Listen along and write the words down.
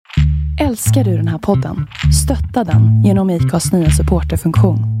Älskar du den här podden? Stötta den genom IKAs nya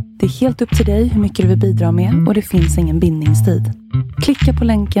supporterfunktion. Det är helt upp till dig hur mycket du vill bidra med och det finns ingen bindningstid. Klicka på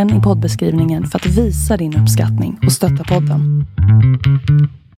länken i poddbeskrivningen för att visa din uppskattning och stötta podden.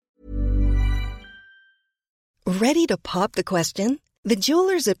 Ready to pop the question? The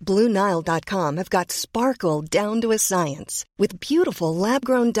jewelers at BlueNile.com have got sparkle down to a science with beautiful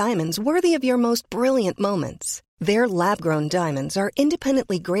lab-grown diamonds worthy of your most brilliant moments. Their lab-grown diamonds are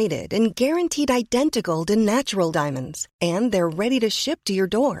independently graded and guaranteed identical to natural diamonds, and they're ready to ship to your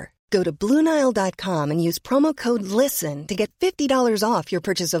door. Go to BlueNile.com and use promo code LISTEN to get $50 off your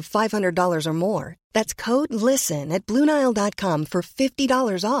purchase of $500 or more. That's code LISTEN at BlueNile.com for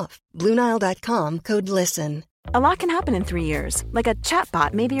 $50 off. BlueNile.com, code LISTEN. A lot can happen in 3 years, like a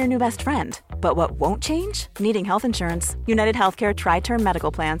chatbot may be your new best friend. But what won't change? Needing health insurance. United Healthcare Tri-Term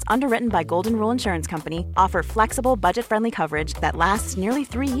Medical Plans, underwritten by Golden Rule Insurance Company, offer flexible, budget-friendly coverage that lasts nearly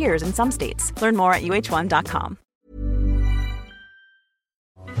 3 years in some states. Learn more at uh1.com.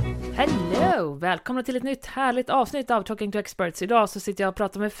 Hello! Välkomna till ett nytt härligt avsnitt av Talking to Experts. Idag så sitter jag och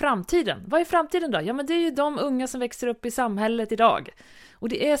pratar med framtiden. Vad är framtiden då? Ja, men det är ju de unga som växer upp i samhället idag. Och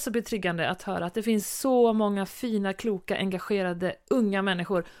det är så betryggande att höra att det finns så många fina, kloka, engagerade unga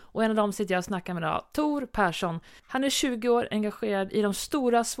människor. Och en av dem sitter jag och snackar med idag, Tor Persson. Han är 20 år, engagerad i de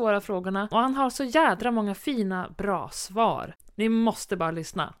stora, svåra frågorna. Och han har så jädra många fina, bra svar. Ni måste bara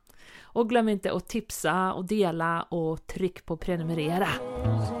lyssna. Och glöm inte att tipsa och dela och tryck på prenumerera.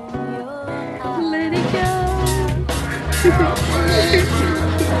 Let it go.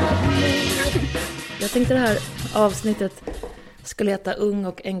 Jag tänkte det här avsnittet skulle heta Ung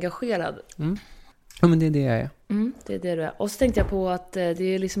och engagerad. Ja, men det är det jag är. Det är det du är. Och så tänkte jag på att det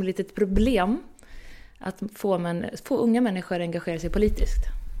är liksom lite ett problem att få unga människor att engagera sig politiskt.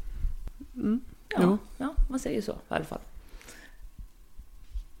 Ja, man säger så i alla fall.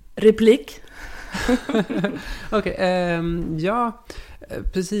 Replik? Okej, ja,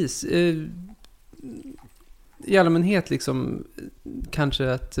 precis. I allmänhet liksom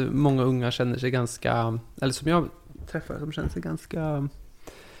kanske att många unga känner sig ganska, eller som jag träffar, som känner sig ganska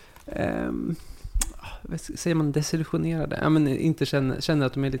säger man desillusionerade. Ja, men inte känner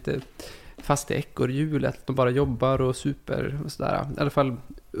att de är lite fast i ekorrhjulet, att de bara jobbar och super och sådär. I alla fall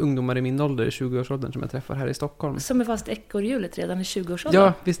ungdomar i min ålder, i 20-årsåldern, som jag träffar här i Stockholm. Som är fast i ekorrhjulet redan i 20-årsåldern?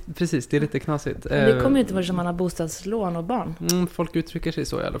 Ja, visst, precis. Det är lite knasigt. Men det kommer ju inte vara som man har bostadslån och barn. Folk uttrycker sig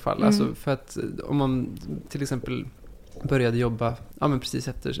så i alla fall. Alltså för att om man till exempel började jobba men precis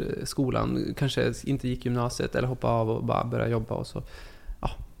efter skolan, kanske inte gick gymnasiet eller hoppa av och bara börja jobba och så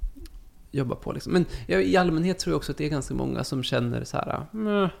jobba på liksom. Men i allmänhet tror jag också att det är ganska många som känner så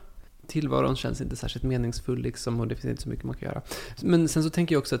här tillvaron känns inte särskilt meningsfull liksom, och det finns inte så mycket man kan göra. Men sen så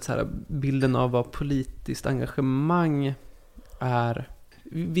tänker jag också att så här, bilden av vad politiskt engagemang är,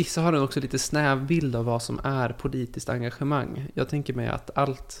 vissa har också lite snäv bild av vad som är politiskt engagemang. Jag tänker mig att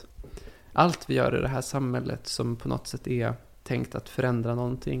allt vi gör i det här samhället som på något sätt är tänkt att förändra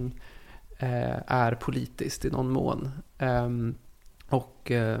någonting är politiskt i någon mån.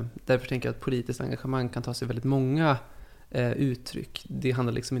 Och därför tänker jag att politiskt engagemang kan ta sig väldigt många uttryck. Det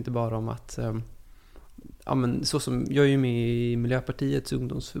handlar liksom inte bara om att men så som jag är ju med i Miljöpartiets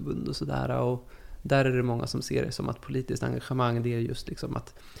ungdomsförbund och sådär, och där är det många som ser det som att politiskt engagemang, det är just liksom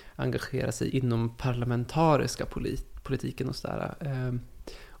att engagera sig inom parlamentariska politiken och sådär.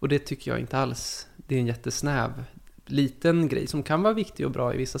 Och det tycker jag inte alls. Det är en jättesnäv liten grej som kan vara viktig och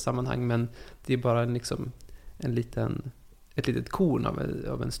bra i vissa sammanhang, men det är bara liksom ett litet korn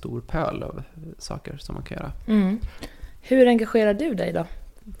av en stor pöl av saker som man kan göra. Hur engagerar du dig då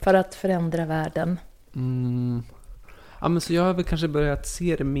för att förändra världen? Ja, men så jag har väl kanske börjat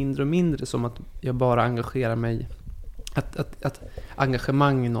se det mindre och mindre som att jag bara engagerar mig, att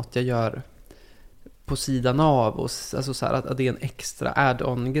engagemang är något jag gör på sidan av, och alltså så här, att det är en extra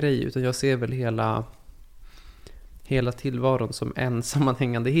add-on-grej, utan jag ser väl hela tillvaron som en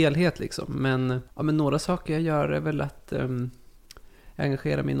sammanhängande helhet liksom. Men några saker jag gör är väl att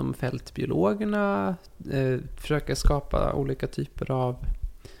engagera mig inom fältbiologerna, försöka skapa olika typer av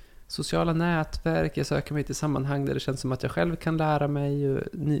sociala nätverk. Jag söker mig till sammanhang där det känns som att jag själv kan lära mig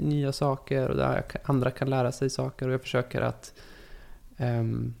nya saker, och där andra kan lära sig saker, och jag försöker att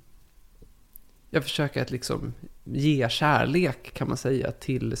liksom ge kärlek, kan man säga,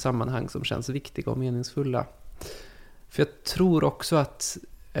 till sammanhang som känns viktiga och meningsfulla. För jag tror också att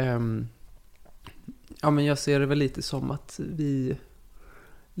men jag ser det väl lite som att vi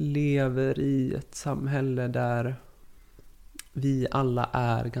lever i ett samhälle där vi alla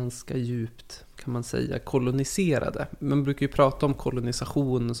är ganska djupt, kan man säga, koloniserade. Man brukar ju prata om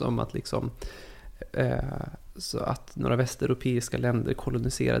kolonisation som att liksom så att några västeuropeiska länder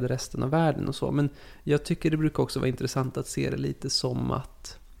koloniserade resten av världen och så. Men jag tycker det brukar också vara intressant att se det lite som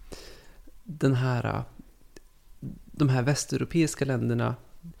att de här västeuropeiska länderna,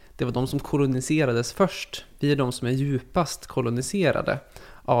 det var de som koloniserades först. Vi är de som är djupast koloniserade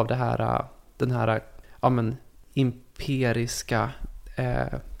av den här imperiska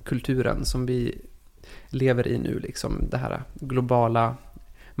kulturen som vi lever i nu, liksom det här globala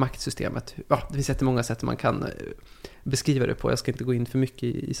maktsystemet. Ja, det finns jättemånga sätt man kan beskriva det på. Jag ska inte gå in för mycket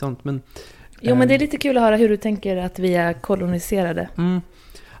i sånt, men jo, men det är lite kul att höra hur du tänker att vi är koloniserade.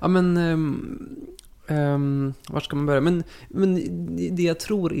 Ja, men var ska man börja? Men det jag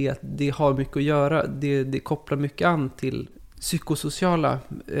tror är att det har mycket att göra. Det kopplar mycket an till psykosociala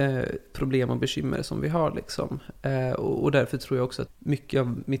problem och bekymmer som vi har liksom. Och därför tror jag också att mycket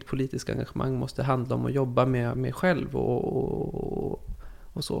av mitt politiska engagemang måste handla om att jobba med mig själv och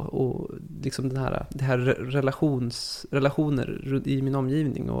så, och liksom det här relationer i min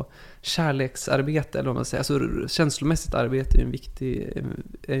omgivning och kärleksarbete, eller vad man säger, alltså känslomässigt arbete är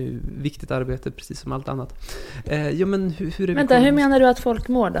ju viktigt arbete precis som allt annat. Ja, men hur är Vänta, hur menar du att folk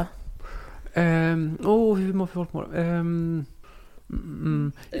mår då? Hur mår folk mår?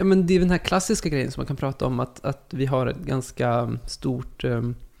 Ja, men det är den här klassiska grejen som man kan prata om, att vi har ett ganska stort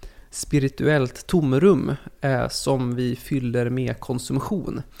spirituellt tomrum som vi fyller med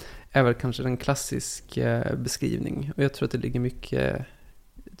konsumtion, är väl kanske en klassisk beskrivning. Och jag tror att det ligger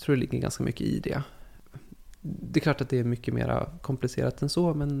ganska mycket i det. Det är klart att det är mycket mer komplicerat än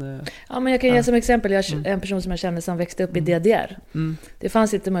så, men ja, men jag kan ge som exempel, en person som jag känner som växte upp i DDR. Det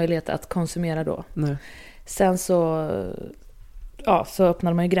fanns inte möjlighet att konsumera då. Nej. Sen så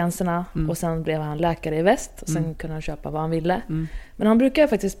öppnade man ju gränserna och sen blev han läkare i väst och sen kunde han köpa vad han ville. Men han brukar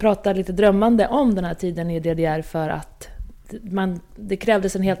faktiskt prata lite drömmande om den här tiden i DDR, för att det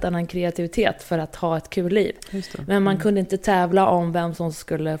krävdes en helt annan kreativitet för att ha ett kul liv. Men man kunde inte tävla om vem som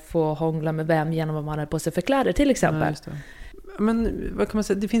skulle få hångla med vem genom vad man hade på sig för kläder till exempel. Men vad kan man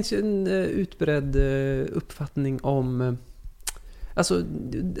säga, det finns ju en utbredd uppfattning om, alltså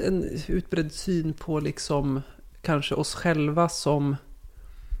en utbredd syn på liksom kanske oss själva som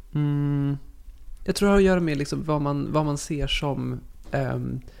jag tror det har att göra med liksom vad man ser som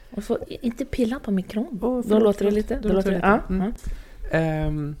och får inte pilla på mikron. Då låter det lite.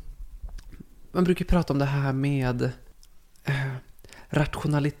 Man brukar prata om det här med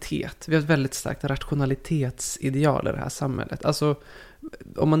rationalitet. Vi har ett väldigt starkt rationalitetsideal i det här samhället. Alltså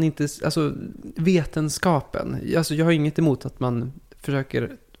om man inte, alltså vetenskapen, alltså jag har inget emot att man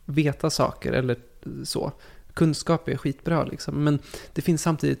försöker veta saker eller så. Kunskap är skitbra liksom, men det finns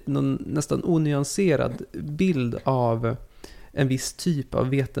samtidigt någon nästan onyanserad bild av en viss typ av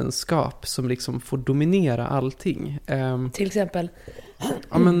vetenskap som liksom får dominera allting. Till exempel?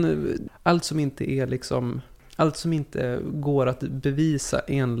 Ja, men allt som inte går att bevisa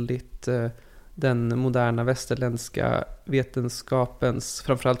enligt den moderna västerländska vetenskapens,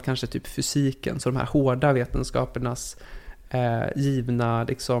 framförallt kanske typ fysiken, så de här hårda vetenskapernas givna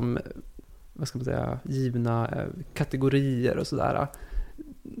liksom, vad ska man säga, givna kategorier och sådär.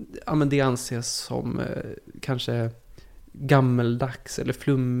 Ja, men det anses som kanske gammeldags eller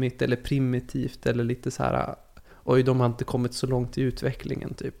flummigt eller primitivt eller lite så här, oj, de har inte kommit så långt i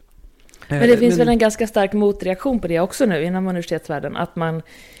utvecklingen typ. Men det finns väl en ganska stark motreaktion på det också nu inom universitetsvärlden, att man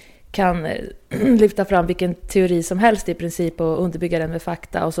kan lyfta fram vilken teori som helst i princip och underbygga den med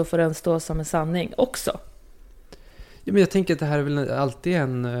fakta, och så får den stå som en sanning också. Ja, men jag tänker att det här är väl alltid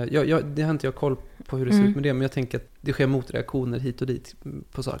det har inte jag koll på hur det ser ut med det, men jag tänker att det sker motreaktioner hit och dit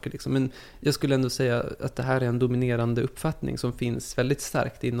på saker liksom. Men jag skulle ändå säga att det här är en dominerande uppfattning som finns väldigt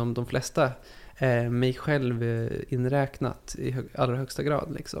starkt inom de flesta, mig själv inräknat i allra högsta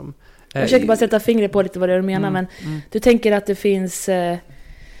grad liksom. Jag försöker bara sätta fingret på lite vad det är du menar, men du tänker att det finns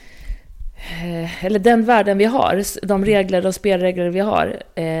eller den världen vi har, de regler och spelregler vi har,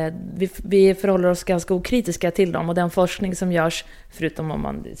 vi förhåller oss ganska okritiska till dem, och den forskning som görs, förutom om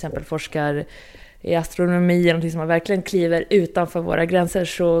man till exempel forskar i astronomi eller något som man verkligen kliver utanför våra gränser,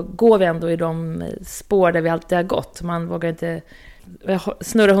 så går vi ändå i de spår där vi alltid har gått. Man vågar inte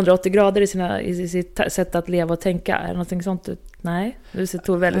snurra 180 grader i sitt sätt att leva och tänka. Är det någonting sånt? Nej, du ser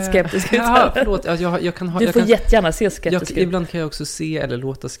Tor väldigt skeptisk ut. Ja, förlåt. Du får jättegärna se skeptisk ut. Ibland kan jag också se eller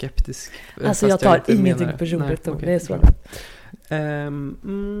låta skeptisk. Alltså jag tar ingenting personligt. Okay. Det är så.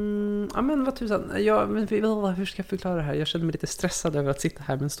 Ja, men vad tusan. Hur ska jag förklara det här? Jag känner mig lite stressad över att sitta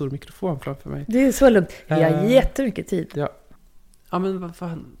här med en stor mikrofon framför mig. Det är så lugnt. Vi har jättemycket tid. Ja, men vad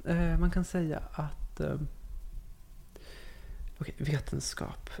fan. Man kan säga att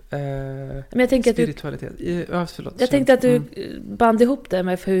vetenskap. Men jag tänker spiritualitet. Jag tänkte att du band ihop det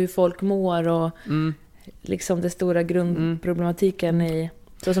med hur folk mår och liksom det stora grundproblematiken i,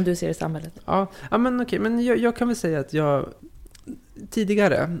 så som du ser i samhället. Ja men okej, men jag kan väl säga att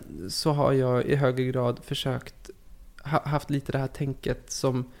tidigare så har jag i högre grad försökt haft lite det här tänket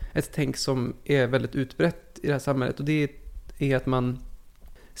som ett tänk som är väldigt utbrett i det här samhället, och det är att man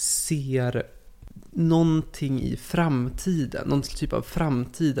ser någonting i framtiden, någon typ av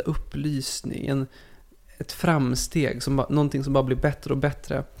framtida upplysning, ett framsteg, någonting som bara blir bättre och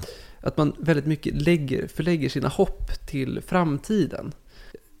bättre. Att man väldigt mycket förlägger sina hopp till framtiden.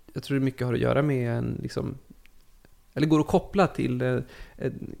 Jag tror det mycket har att göra med eller går att koppla till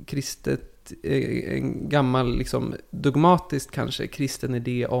en gammal liksom, dogmatisk kanske kristen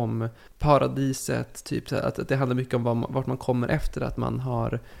idé om paradiset, typ att det handlar mycket om vart man kommer efter att man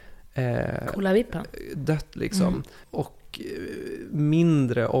har dött liksom. Och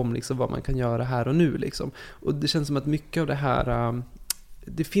mindre om liksom, vad man kan göra här och nu liksom. Och det känns som att mycket av det här,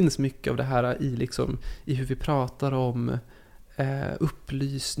 det finns mycket av det här i hur vi pratar om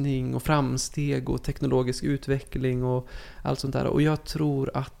upplysning och framsteg och teknologisk utveckling och allt sånt där. Och jag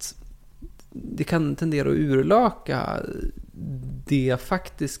tror att det kan tendera att urlaka det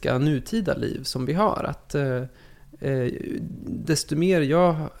faktiska nutida liv som vi har. Att desto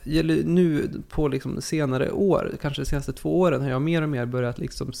mer nu på liksom senare år, kanske de senaste 2 åren, har jag mer och mer börjat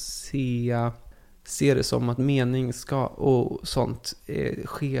liksom se det som att mening och sånt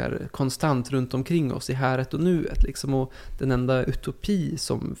sker konstant runt omkring oss i häret och nuet liksom. Och den enda utopi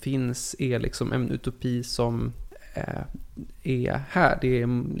som finns är liksom en utopi som är här. Det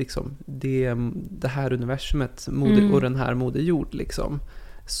är liksom det här universumet och den här moder jord liksom,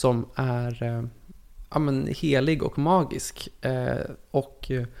 som är helig och magisk,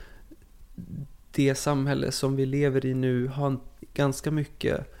 och det samhälle som vi lever i nu har ganska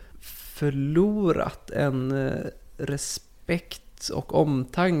mycket förlorat en respekt och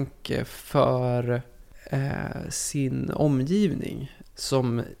omtanke för sin omgivning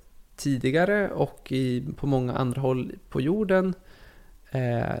som tidigare och på många andra håll på jorden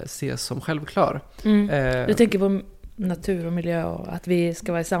ses som självklar. Du tänker på natur och miljö och att vi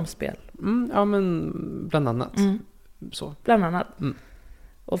ska vara i samspel? Ja, men bland annat. Så. Bland annat.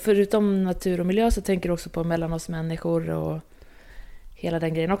 Och förutom natur och miljö så tänker du också på mellan oss människor och hela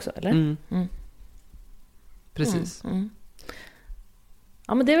den grejen också, eller? Precis.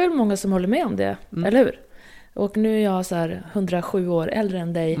 Ja, men det är väl många som håller med om det, eller hur? Och nu är jag så här 107 år äldre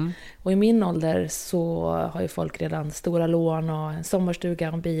än dig. Och i min ålder så har ju folk redan stora lån och en sommarstuga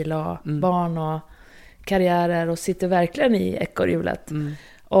och en bil och barn och karriärer och sitter verkligen i ekorrhjulet.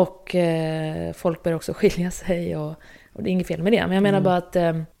 Och folk börjar också skilja sig och det är inget fel med det. Men jag menar bara att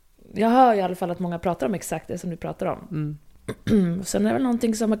jag hör i alla fall att många pratar om exakt det som du pratar om. Sen är det väl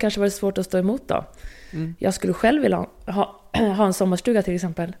någonting som har kanske varit svårt att stå emot då. Jag skulle själv vilja ha en sommarstuga till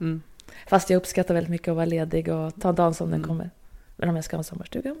exempel. Fast jag uppskattar väldigt mycket att vara ledig och ta dagen som den kommer. Men om jag ska ha en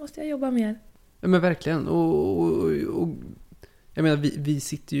sommarstuga måste jag jobba mer. Ja, men verkligen. Och jag menar, vi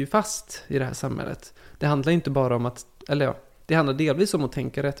sitter ju fast i det här samhället. Det handlar inte bara om att, eller ja, det handlar delvis om att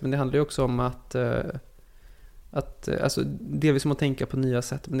tänka rätt, men det handlar ju också om att alltså delvis om att tänka på nya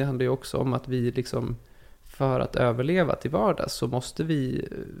sätt, men det handlar ju också om att vi liksom, för att överleva till vardags så måste vi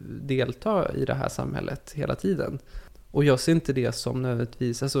delta i det här samhället hela tiden. Och jag ser inte det som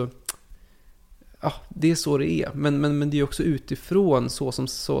nödvändigtvis, alltså, ja, det är så det är. Men det är också utifrån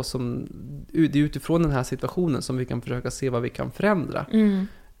det är utifrån den här situationen som vi kan försöka se vad vi kan förändra.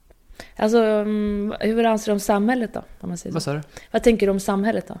 Alltså, hur anser du om samhället då? Om man säger så. Vad sa du? Vad tänker du om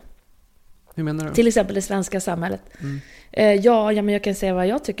samhället då? Hur menar du? Till exempel det svenska samhället. Ja, men jag kan säga vad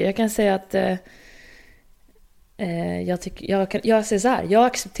jag tycker. Jag kan säga att jag säger så här, jag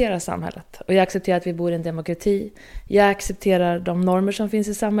accepterar samhället och jag accepterar att vi bor i en demokrati. Jag accepterar de normer som finns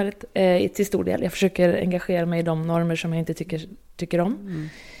i samhället till stor del. Jag försöker engagera mig i de normer som jag inte tycker om.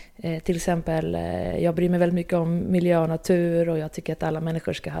 Till exempel, jag bryr mig väldigt mycket om miljö och natur och jag tycker att alla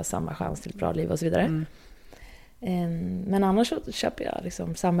människor ska ha samma chans till ett bra liv och så vidare. Men annars så köper jag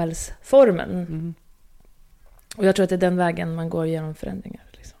liksom samhällsformen. Och jag tror att det är den vägen man går genom förändringar.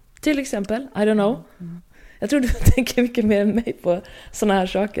 Liksom. Till exempel, I don't know. Jag tror du tänker mycket mer än mig på såna här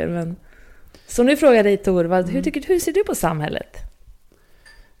saker. Men... Så nu frågar jag dig, Tor, hur ser du på samhället?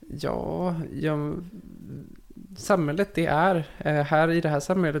 Ja, samhället det är, här i det här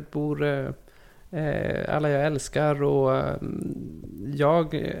samhället bor alla jag älskar och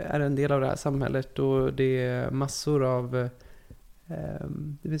jag är en del av det här samhället och det är massor av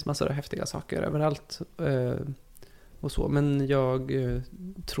det finns massor av häftiga saker överallt och så, men jag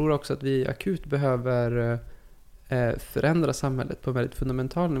tror också att vi akut behöver förändra samhället på en väldigt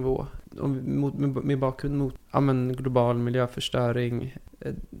fundamental nivå med bakgrund mot global miljöförstöring,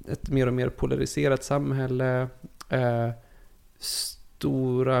 ett mer och mer polariserat samhälle,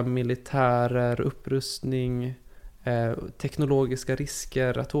 stora militärer, upprustning, teknologiska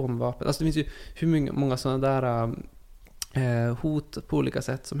risker, atomvapen. Alltså det finns ju hur många sådana där hot på olika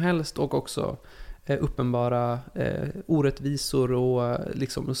sätt som helst, och också uppenbara orättvisor och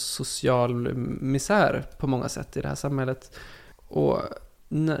liksom social misär på många sätt i det här samhället. Och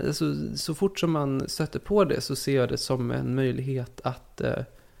alltså, så fort som man stöter på det så ser jag det som en möjlighet att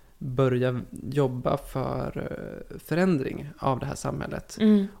börja jobba för förändring av det här samhället.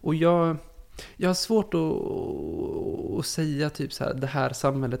 Och jag har svårt att säga typ så här, det här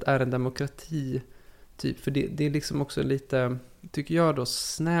samhället är en demokrati typ, för det är liksom också lite, tycker jag då,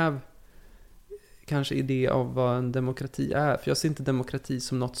 snäv kanske idé av vad en demokrati är. För jag ser inte demokrati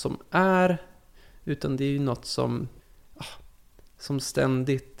som något som är, utan det är ju något som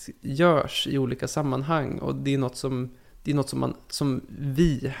ständigt görs i olika sammanhang, och det är något som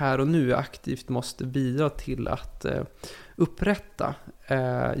vi här och nu aktivt måste bidra till att upprätta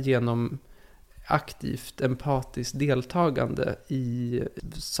genom aktivt empatiskt deltagande i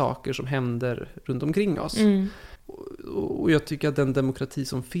saker som händer runt omkring oss. Och jag tycker att den demokrati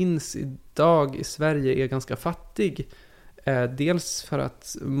som finns idag i Sverige är ganska fattig. Dels för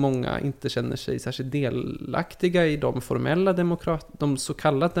att många inte känner sig särskilt delaktiga i de formella de så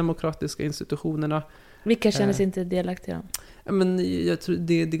kallat demokratiska institutionerna. Vilka känner sig inte delaktiga? Men jag tror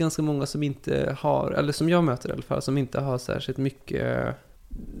det är ganska många som inte har, eller som jag möter i alla fall, som inte har särskilt mycket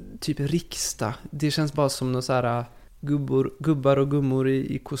typ riksdag. Det känns bara som någon så här gubbar och gummor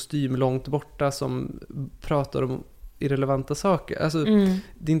i kostym långt borta som pratar om irrelevanta saker. Alltså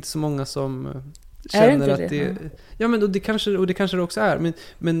det är inte så många som känner att det. Ja, men och det kanske det också är,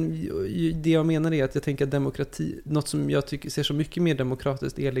 men det jag menar är att jag tänker att demokrati, något som jag tycker ser så mycket mer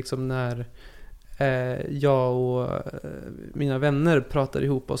demokratiskt, är liksom när jag och mina vänner pratar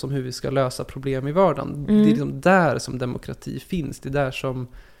ihop oss om hur vi ska lösa problem i vardagen. Det är liksom där som demokrati finns. Det är där som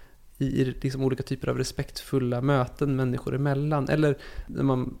i liksom olika typer av respektfulla möten människor emellan. Eller när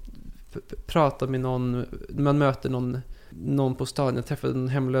man pratar med någon, man möter någon på stan. Jag träffade en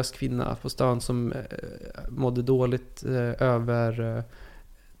hemlös kvinna på stan som mådde dåligt över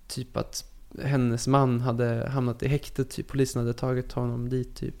typ att hennes man hade hamnat i häktet. Typ polisen hade tagit honom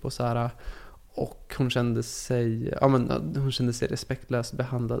dit typ, och så här. Och hon kände sig respektlöst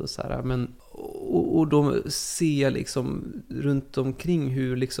behandlad och så här. Men och då ser jag liksom runt omkring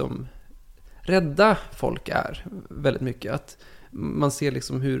hur liksom rädda folk är väldigt mycket. Att man ser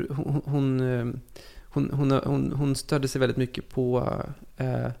liksom hur hon stödde sig väldigt mycket på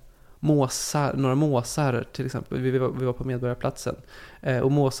några måsar till exempel. Vi var på Medborgarplatsen,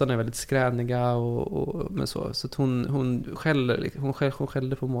 och måsarna är väldigt skräniga och men så att hon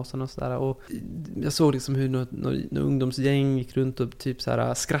skällde på måsarna och sådär. Och jag såg liksom hur några ungdomsgäng gick runt och typ så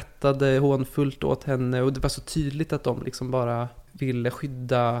här skrattade hånfullt åt henne, och det var så tydligt att de liksom bara ville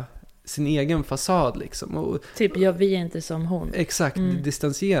skydda sin egen fasad liksom. Och typ, ja, vi är inte som hon. Exakt,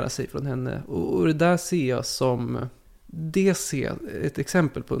 distansera sig från henne. Och det där ser jag som ett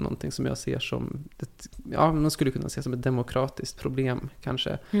exempel på någonting som jag ser som man skulle kunna se som ett demokratiskt problem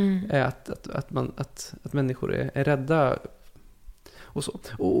kanske. Är att människor är rädda och så.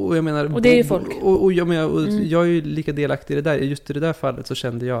 Och jag menar, och det är ju folk. Och jag är ju lika delaktig i det där. Just i det där fallet så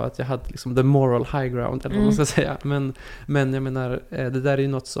kände jag att jag hade liksom the moral high ground, eller vad man ska säga. Men jag menar, det där är ju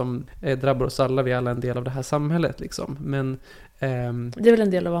något som drabbar oss alla. Vi är alla en del av det här samhället liksom. Men det är väl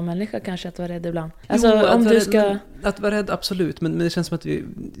en del av att vara människa kanske, att vara rädd ibland. Alltså, om du ska... Att vara rädd, absolut. Men det känns som att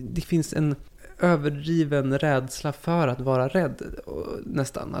det finns en överdriven rädsla för att vara rädd,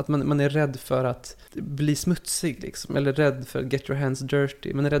 nästan. Att man är rädd för att bli smutsig liksom, eller rädd för get your hands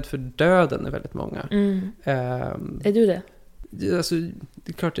dirty. Man är rädd för döden, är väldigt många. Är du det? Alltså,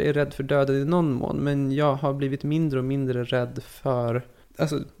 det är klart jag är rädd för döden i någon mån, men jag har blivit mindre och mindre rädd för...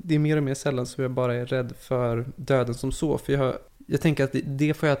 Alltså, det är mer och mer sällan så jag bara är rädd för döden som så, för jag tänker att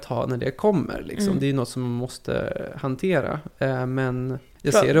det får jag ta när det kommer liksom. Det är något som man måste hantera, men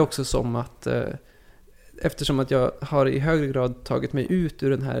jag ser det också som att eftersom att jag har i högre grad tagit mig ut ur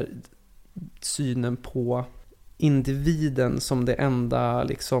den här synen på individen som det enda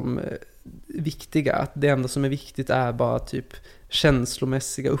liksom viktiga, att det enda som är viktigt är bara typ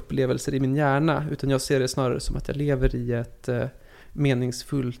känslomässiga upplevelser i min hjärna, utan jag ser det snarare som att jag lever i ett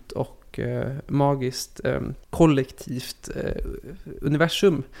meningsfullt och magiskt kollektivt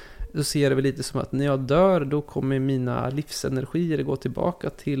universum. Då ser jag det väl lite som att när jag dör, då kommer mina livsenergier gå tillbaka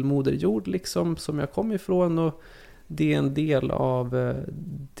till Moder Jord liksom, som jag kom ifrån, och det är en del av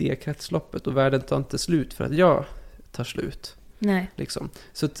det kretsloppet, och världen tar inte slut för att jag tar slut. Nej. Liksom.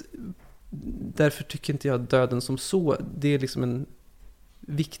 Så att, därför tycker inte jag döden som så, det är liksom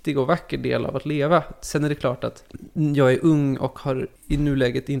viktig och vacker del av att leva. Sen är det klart att jag är ung och har i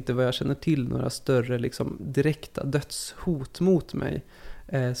nuläget inte vad jag känner till några större liksom, direkta dödshot mot mig.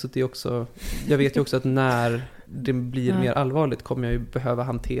 Så det är också, jag vet ju också att när det blir mer allvarligt kommer jag ju behöva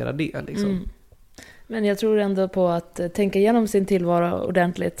hantera det. Liksom. Men jag tror ändå på att tänka igenom sin tillvaro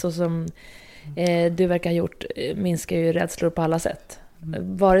ordentligt så som du verkar ha gjort minskar ju rädslor på alla sätt.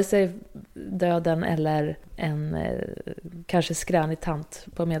 Vare sig döden eller en kanske skränig tant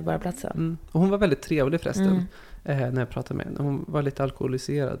på Medborgarplatsen. Och hon var väldigt trevlig förresten när jag pratade med henne. Hon var lite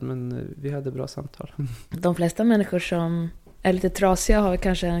alkoholiserad men vi hade bra samtal. De flesta människor som är lite trasiga har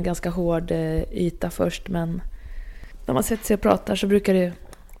kanske en ganska hård yta först, men när man sätter sig och pratar så brukar det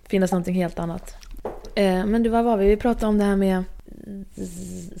finnas någonting helt annat. Men vad var vi? Vi pratade om det här med...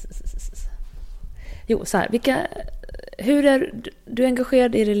 Jo, så här. Hur är du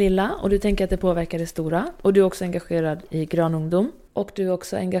engagerad i det lilla och du tänker att det påverkar det stora. Och du är också engagerad i Grön ungdom. Och du är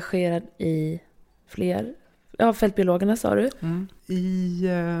också engagerad i fler... Ja, fältbiologerna sa du. I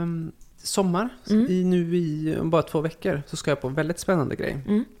sommar, nu i bara 2 veckor, så ska jag på en väldigt spännande grej.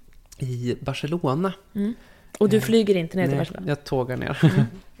 I Barcelona. Och du flyger inte ner till Barcelona? Jag tågar ner.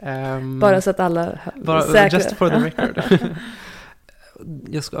 Bara så att alla just for the record.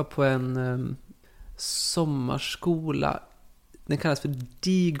 Jag ska på en sommarskola. Den kallas för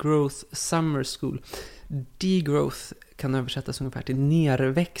Degrowth Summer School. Degrowth kan översättas ungefär till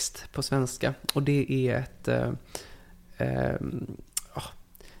nerväxt på svenska. Och det är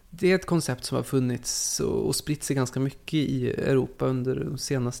det är ett koncept som har funnits och spritt sig ganska mycket i Europa under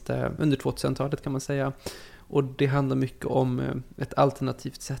 2000-talet kan man säga. Och det handlar mycket om ett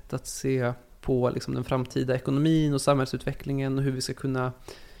alternativt sätt att se på liksom den framtida ekonomin och samhällsutvecklingen och hur vi ska kunna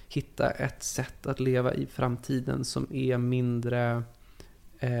hitta ett sätt att leva i framtiden som är mindre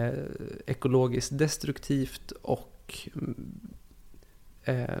ekologiskt destruktivt och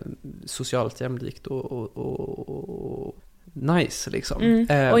socialt jämlikt och nice liksom.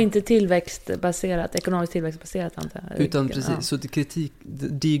 Och inte tillväxtbaserat, ekonomiskt tillväxtbaserat antar jag. Utan precis, så kritik,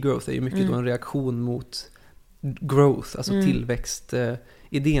 degrowth är ju mycket då en reaktion mot growth, alltså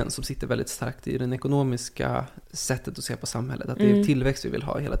tillväxtidén som sitter väldigt starkt i den ekonomiska sättet att se på samhället. Att det är tillväxt vi vill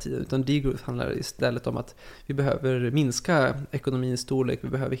ha hela tiden. Utan degrowth handlar istället om att vi behöver minska ekonomins storlek, vi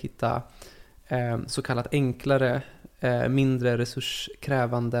behöver hitta så kallat enklare, mindre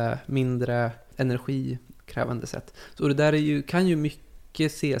resurskrävande, mindre energikrävande sätt. Så det där kan ju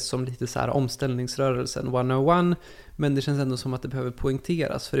mycket ses som lite så här omställningsrörelsen 101, men det känns ändå som att det behöver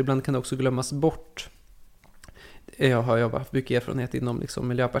poängteras, för ibland kan det också glömmas bort. Jag har haft mycket erfarenhet inom liksom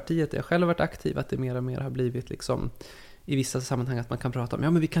Miljöpartiet, där jag själv har varit aktiv, att det mer och mer har blivit liksom, i vissa sammanhang att man kan prata om,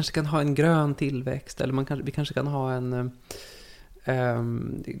 ja men vi kanske kan ha en grön tillväxt, eller vi kanske kan ha en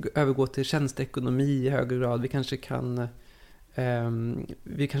övergå till tjänsteekonomi i högre grad.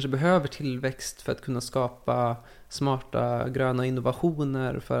 Vi kanske behöver tillväxt för att kunna skapa smarta gröna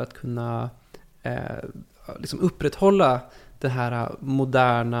innovationer, för att kunna liksom upprätthålla det här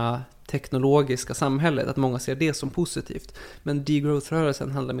moderna teknologiska samhället, att många ser det som positivt. Men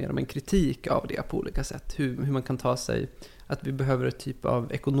degrowth-rörelsen handlar mer om en kritik av det på olika sätt. Hur man kan ta sig, att vi behöver ett typ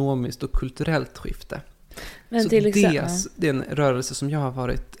av ekonomiskt och kulturellt skifte. Men så det är en rörelse som jag har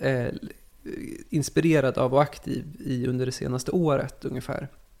varit inspirerad av och aktiv i under det senaste året ungefär.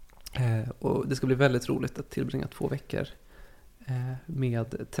 Och det ska bli väldigt roligt att tillbringa 2 veckor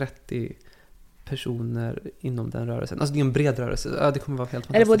med 30 personer inom den rörelsen. Alltså det är en bred rörelse. Ja, det kommer vara helt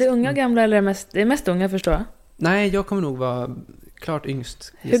fantastiskt. Är det både unga och gamla, eller det är mest unga, förstår jag? Nej, jag kommer nog vara klart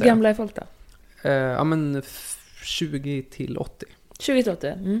yngst. Hur gamla är folk då? Ja, men 20 till 80. 20 till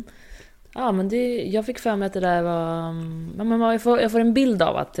 80? Ja, men jag fick för mig att det där var... Jag får en bild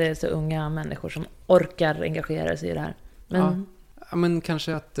av att det är så unga människor som orkar engagera sig i det här. Men, ja, men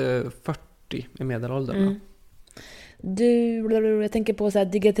kanske att 40 är medelåldern. Jag tänker på så här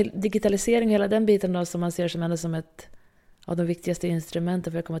digitalisering och hela den biten då, som man ser som ett av de viktigaste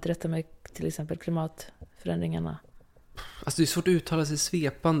instrumenten för att komma till rätta med till exempel klimatförändringarna. Alltså det är svårt att uttala sig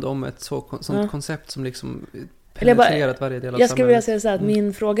svepande om ett sånt koncept som liksom penetrerat varje del av samhället. Jag skulle vilja säga så här att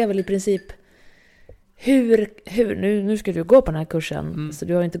min fråga är väl i princip hur nu ska du gå på den här kursen, så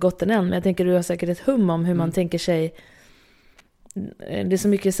du har inte gått den än, men jag tänker du har säkert ett hum om hur man tänker sig. Det är så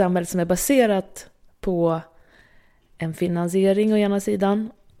mycket i samhället som är baserat på en finansiering å ena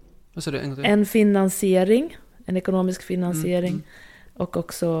sidan. Vad sa du? En ekonomisk finansiering. Och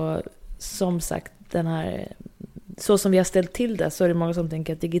också, som sagt, den här, så som vi har ställt till det, så är det många som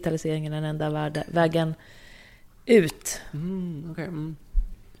tänker att digitaliseringen är den enda vägen ut.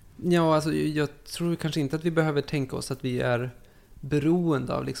 Ja, alltså jag tror kanske inte att vi behöver tänka oss att vi är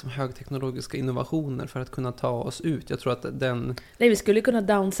beroende av liksom högteknologiska innovationer för att kunna ta oss ut. Jag tror att den... Nej, vi skulle kunna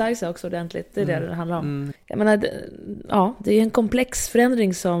downsize också ordentligt. Det är det handlar om. Jag menar, det är en komplex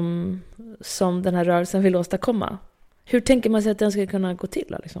förändring som den här rörelsen vill åstadkomma. Hur tänker man sig att den ska kunna gå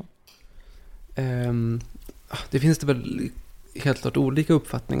till? Liksom? Det finns det väl helt klart olika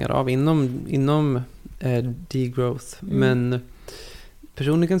uppfattningar av inom degrowth. Men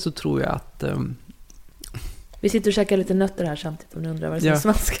personligen så tror jag att... Vi sitter och käkar lite nötter här samtidigt om ni undrar vad det är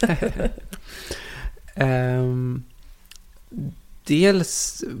som smaskar.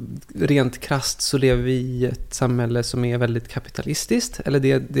 Dels rent krasst så lever vi i ett samhälle som är väldigt kapitalistiskt. Eller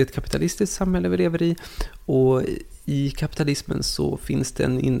det är ett kapitalistiskt samhälle vi lever i. Och i kapitalismen så finns det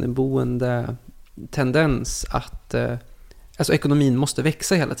en inneboende tendens att alltså ekonomin måste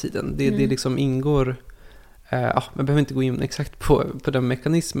växa hela tiden. Det liksom ingår... man behöver inte gå in exakt på de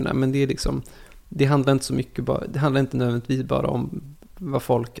mekanismerna, men det är liksom... Det handlar inte så mycket det handlar inte nödvändigtvis bara om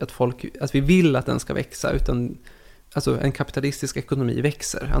att vi vill att den ska växa, utan alltså en kapitalistisk ekonomi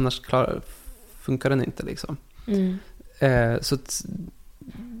växer, annars funkar den inte liksom. Så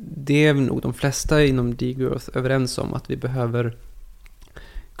det är nog de flesta inom degrowth överens om, att vi behöver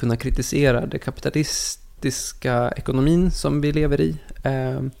kunna kritisera det kapitalistiska ekonomin som vi lever i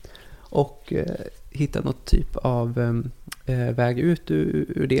och hitta något typ av väg ut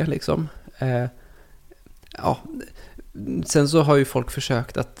ur det liksom. Sen så har ju folk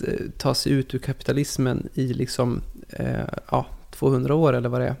försökt att ta sig ut ur kapitalismen i liksom 200 år eller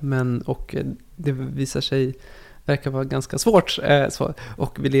vad det är, och det visar sig verkar vara ganska svårt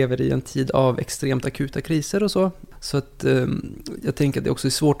och vi lever i en tid av extremt akuta kriser och så att jag tänker att det också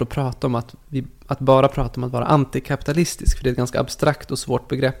är svårt att prata om att bara prata om att vara antikapitalistisk, för det är ett ganska abstrakt och svårt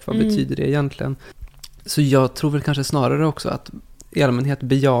begrepp. Vad betyder det egentligen? Så jag tror väl kanske snarare också att i allmänhet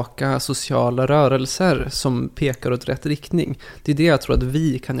bejaka sociala rörelser som pekar åt rätt riktning. Det är det jag tror att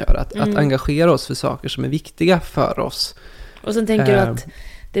vi kan göra. Att engagera oss för saker som är viktiga för oss. Och sen tänker du att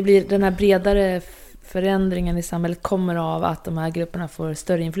det blir den här bredare förändringen i samhället kommer av att de här grupperna får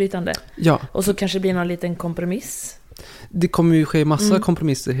större inflytande. Ja. Och så kanske det blir någon liten kompromiss. Det kommer ju ske massa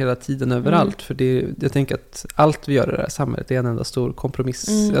kompromisser hela tiden överallt. För jag tänker att allt vi gör i det här samhället är en enda stor kompromiss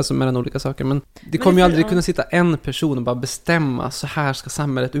alltså mellan olika saker. Men det kommer ju aldrig kunna sitta en person och bara bestämma så här ska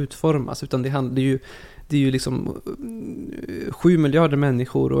samhället utformas. Utan det är ju liksom 7 miljarder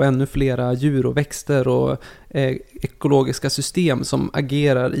människor och ännu flera djur och växter och ekologiska system som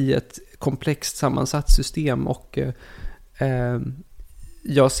agerar i ett komplext sammansatt system. Och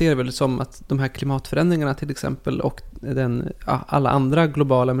jag ser väl som att de här klimatförändringarna till exempel och alla andra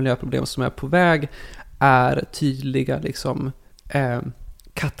globala miljöproblem som är på väg är tydliga liksom,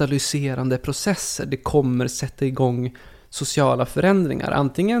 katalyserande processer. Det kommer sätta igång sociala förändringar,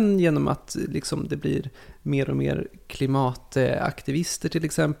 antingen genom att liksom, det blir mer och mer klimataktivister till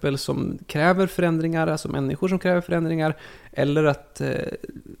exempel som kräver förändringar, alltså människor som kräver förändringar, eller att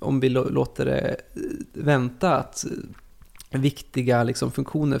om vi låter det vänta att viktiga liksom,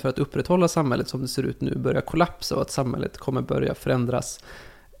 funktioner för att upprätthålla samhället som det ser ut nu börjar kollapsa och att samhället kommer börja förändras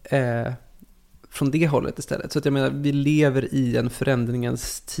från det hållet istället. Så att jag menar, vi lever i en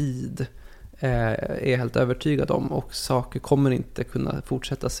förändringens tid, är jag helt övertygad om, och saker kommer inte kunna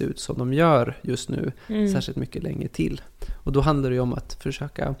fortsätta se ut som de gör just nu särskilt mycket länge till. Och då handlar det ju om att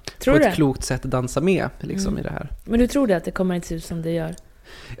försöka på ett klokt sätt dansa med liksom, i det här. Men du tror det att det kommer inte se ut som det gör?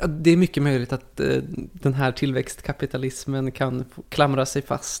 Ja, det är mycket möjligt att den här tillväxtkapitalismen kan klamra sig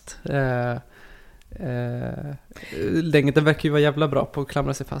fast. Länge, det verkar ju vara jävla bra på att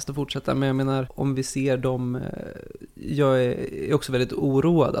klamra sig fast och fortsätta. Men jag menar, om vi ser dem... jag är också väldigt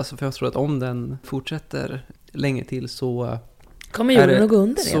oroad. Alltså, för jag tror att om den fortsätter länge till så... Kommer jorden att gå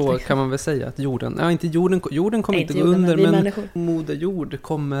under? Så kan man väl säga att jorden... Ja, inte jorden kommer inte gå under, men Moder Jord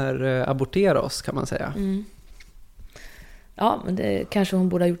kommer abortera oss, kan man säga. Ja, men det kanske hon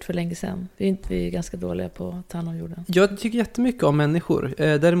borde ha gjort för länge sedan. Vi är ganska dåliga på att ta hand om jorden. Jag tycker jättemycket om människor.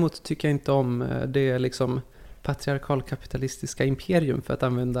 Däremot tycker jag inte om det liksom patriarkalkapitalistiska imperium, för att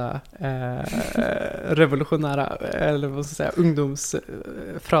använda revolutionära eller vad ska jag säga,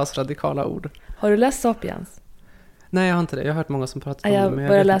 ungdomsfrasradikala ord. Har du läst Sapiens? Nej, jag har inte det. Jag har hört många som pratat om det. Jag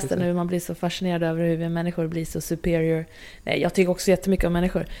börjar läsa det nu. Man blir så fascinerad över hur människor blir så superior. Nej, jag tycker också jättemycket om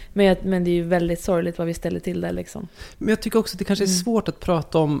människor. Men det är ju väldigt sorgligt vad vi ställer till där liksom. Men jag tycker också att det kanske är svårt att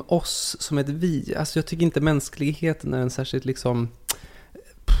prata om oss som ett vi. Alltså jag tycker inte mänskligheten är en särskilt liksom...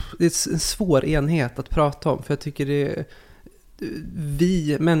 Det är en svår enhet att prata om. För jag tycker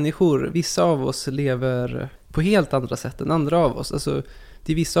vi människor, vissa av oss lever på helt andra sätt än andra av oss. Alltså...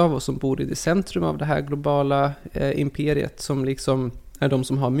 Det är vissa av oss som bor i det centrum av det här globala imperiet som liksom är de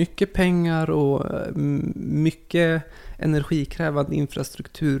som har mycket pengar och mycket energikrävande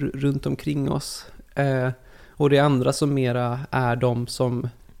infrastruktur runt omkring oss. Och det är andra som mera är de som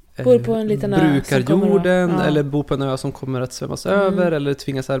bor på en liten brukar jorden att, eller bor på en ö som kommer att svämmas över eller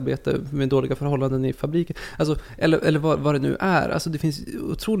tvingas arbeta med dåliga förhållanden i fabriken. Alltså, eller vad det nu är. Alltså, det finns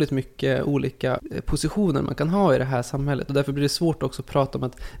otroligt mycket olika positioner man kan ha i det här samhället. Och därför blir det svårt också att prata om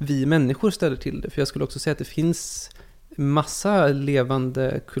att vi människor ställer till det. För jag skulle också säga att det finns massa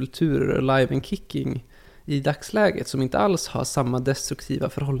levande kulturer, live and kicking, i dagsläget som inte alls har samma destruktiva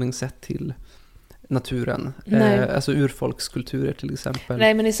förhållningssätt till naturen. Alltså urfolkskulturer till exempel.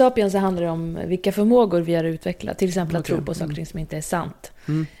 Nej, men i Sapiens så handlar det om vilka förmågor vi har utvecklat. Till exempel att tro på saker som inte är sant.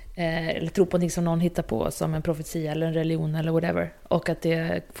 Eller tro på något som någon hittar på som en profetia eller en religion eller whatever. Och att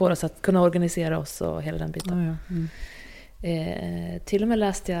det får oss att kunna organisera oss och hela den biten. Till och med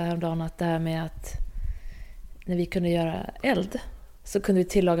läste jag häromdagen att det här med att när vi kunde göra eld så kunde vi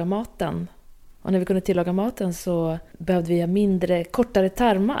tillaga maten. Och när vi kunde tillaga maten så behövde vi ha kortare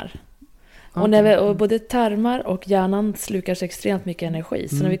tarmar. Och både tarmar och hjärnan slukar så extremt mycket energi.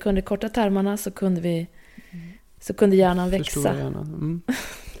 Så när vi kunde korta tarmarna så kunde hjärnan växa.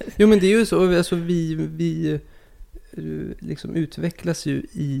 Jo, men det är ju så. Alltså, vi liksom utvecklas ju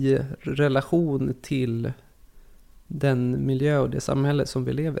i relation till den miljö och det samhälle som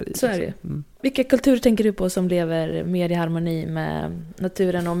vi lever i. Så är det. Vilka kulturer tänker du på som lever mer i harmoni med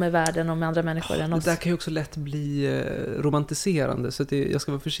naturen och med världen och med andra människor än oss? Det där kan ju också lätt bli romantiserande, så att jag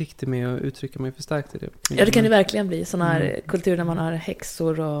ska vara försiktig med att uttrycka mig för starkt i det. Ja, det kan det verkligen bli. Sådana här kulturer där man har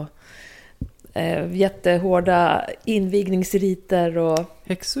häxor och jättehårda invigningsriter.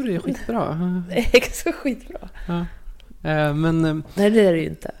 Häxor är skitbra. Häxor är skitbra. Ja. Men... Nej, det är det ju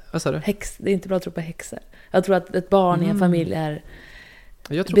inte. Vad sa du? Det är inte bra att tro på häxor. Jag tror att ett barn i en familj är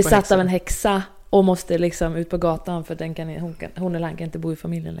besatt av en häxa och måste liksom ut på gatan för hon eller han kan inte bo i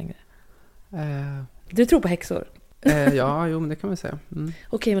familjen längre. Du tror på häxor? Ja, men det kan man säga.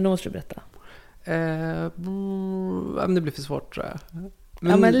 Okej, men då måste du berätta. Men det blir för svårt, tror jag.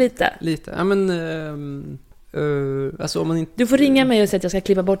 Men lite. Ja, men... alltså, om man inte... Du får ringa mig och säga att jag ska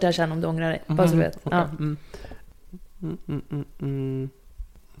klippa bort det här sen om du ångrar dig. Bara så du vet. Okay.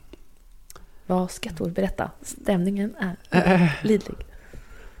 Vad ska du berätta? Stämningen är lidlig.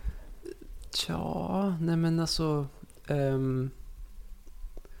 Ja, nej men alltså...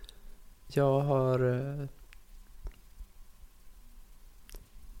 jag har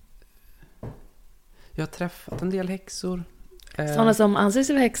träffat en del häxor. Sådana som anser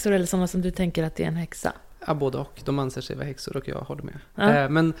sig vara häxor eller sådana som du tänker att det är en häxa? Ja, både och. De anser sig vara häxor och jag håller med.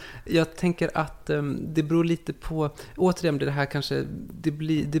 Men jag tänker att det beror lite på... Återigen blir det här kanske... Det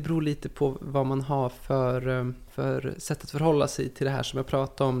beror lite på vad man har för sätt att förhålla sig till det här som jag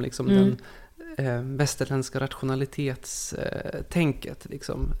pratade om. Liksom den västerländska rationalitetstänket.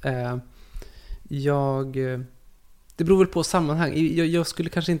 Liksom. Det beror väl på sammanhang. Jag skulle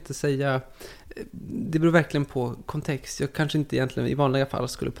kanske inte säga... Det beror verkligen på kontext. Jag kanske inte egentligen i vanliga fall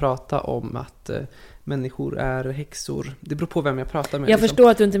skulle prata om att människor är häxor. Det beror på vem jag pratar med. Jag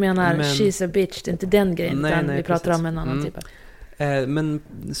förstår att du inte menar she's a bitch. Det är inte den grejen. Nej, vi pratar om en annan typ.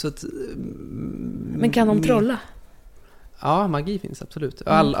 Men kan de trolla? Ja, magi finns absolut.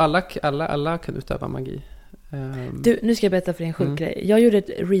 Alla kan utöva magi. Du, nu ska jag berätta för en sjuk grej. Jag gjorde ett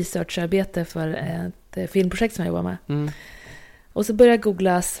researcharbete för ett filmprojekt som jag jobbar med. Och så började jag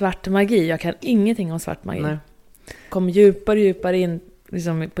googla svart magi. Jag kan ingenting om svart magi. Nej. Kom djupare in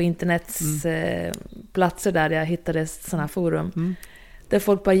liksom på internets platser där jag hittade sådana forum. Där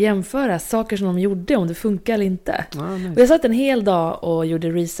folk bara jämföra saker som de gjorde, om det funkar eller inte. Och jag satt en hel dag och gjorde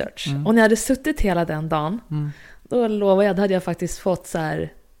research. Och när jag hade suttit hela den dagen, då lovade jag, hade jag faktiskt fått så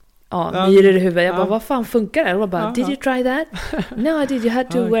här myror i huvudet. Jag bara, vad fan funkar det? Och bara, did you try that? No, I did. You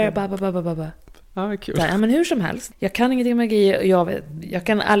had to wear blah. Ja, kul. Där, men hur som helst. Jag kan ingenting om magi. Jag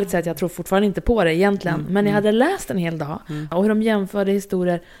kan ärligt säga att jag tror fortfarande inte på det egentligen. Men jag hade läst en hel dag. Och hur de jämförde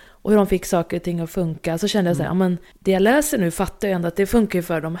historier. Och hur de fick saker och ting att funka. Så kände jag så här, men det jag läser nu fattar jag ändå att det funkar ju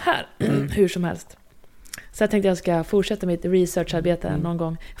för de här. Hur som helst. Så jag tänkte jag ska fortsätta mitt researcharbete någon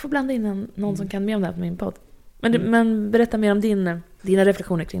gång. Jag får blanda in någon som kan med om det här på min podd. Men berätta mer om dina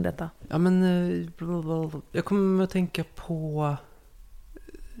reflektioner kring detta. Ja, men jag kommer att tänka på...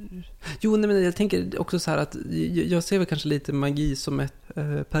 Jo, nej, men jag tänker också så här att jag ser väl kanske lite magi som ett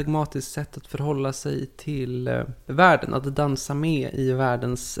pragmatiskt sätt att förhålla sig till världen, att dansa med i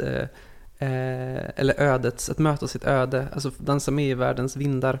världens eller ödets, att möta sitt öde, alltså dansa med i världens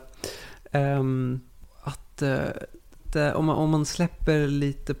vindar. Om man släpper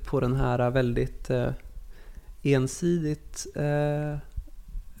lite på den här väldigt ensidigt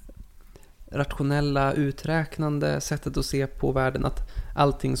rationella, uträknande sättet att se på världen, att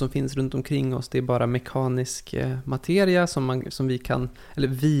allting som finns runt omkring oss, det är bara mekanisk materia som vi kan, eller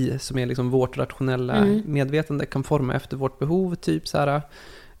vi som är liksom vårt rationella medvetande kan forma efter vårt behov, typ så här,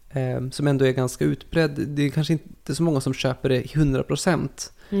 som ändå är ganska utbredd. Det är kanske inte så många som köper det 100%,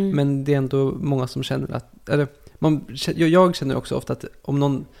 men det är ändå många som känner att, eller jag känner också ofta att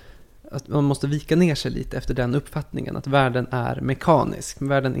att man måste vika ner sig lite efter den uppfattningen att världen är mekanisk.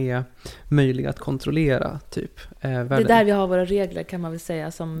 Världen är möjlig att kontrollera, typ. Det är där vi har våra regler, kan man väl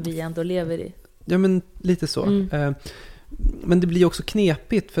säga, som vi ändå lever i. Ja, men lite så. Men det blir också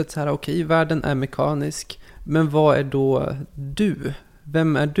knepigt för att så här, okej, världen är mekanisk, men vad är då du?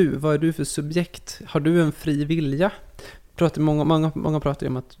 Vem är du? Vad är du för subjekt? Har du en fri vilja? Många pratar ju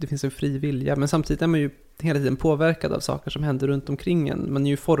om att det finns en fri vilja, men samtidigt är man ju hela tiden påverkad av saker som händer runt omkring en. Man är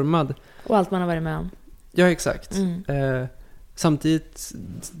ju formad. Och allt man har varit med om. Ja, exakt. Samtidigt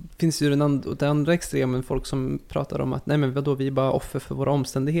finns ju den andra extremen, folk som pratar om att nej, men vadå, vi är bara offer för våra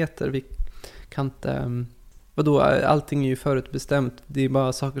omständigheter. Vi kan inte... Vadå, allting är ju förutbestämt. Det är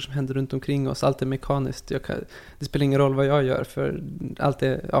bara saker som händer runt omkring oss. Allt är mekaniskt. Det spelar ingen roll vad jag gör, för allt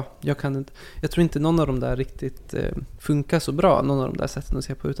är... Ja, jag kan inte... Jag tror inte någon av dem där riktigt funkar så bra. Någon av de där sätten att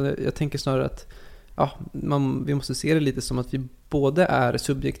se på. Utan jag tänker snarare att vi måste se det lite som att vi både är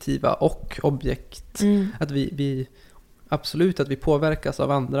subjektiva och objekt. Att vi absolut att vi påverkas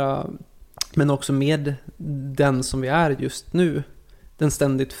av andra, men också med den som vi är just nu. Den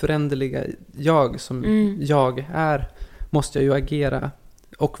ständigt föränderliga jag som jag är, måste jag ju agera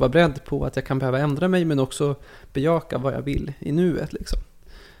och vara beredd på att jag kan behöva ändra mig, men också bejaka vad jag vill i nuet liksom.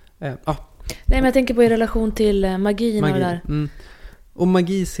 Nej, men jag tänker på i relation till magin och det där. Och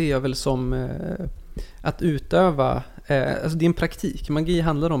magi ser jag väl som att utöva, alltså det är en praktik. Magi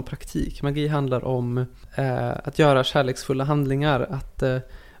handlar om praktik. Magi handlar om att göra kärleksfulla handlingar, att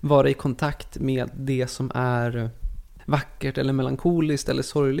vara i kontakt med det som är vackert eller melankoliskt eller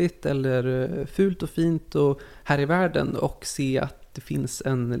sorgligt eller fult och fint och här i världen, och se att det finns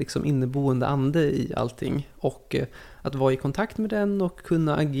en liksom inneboende ande i allting, och att vara i kontakt med den och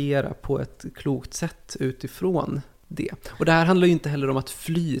kunna agera på ett klokt sätt utifrån det. Och det här handlar ju inte heller om att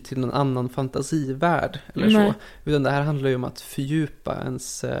fly till någon annan fantasivärld eller så, utan det här handlar ju om att fördjupa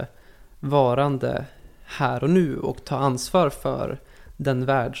ens varande här och nu och ta ansvar för den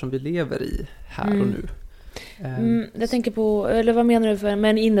värld som vi lever i här och nu. Jag tänker på, eller vad menar du med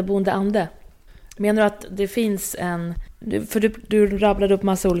en inneboende ande? Menar du att det finns för du rabblade upp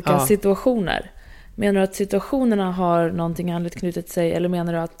massa olika situationer. Menar du att situationerna har någonting andligt knutet sig, eller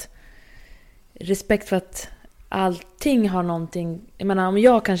menar du att respekt för att allting har någonting? Jag menar, om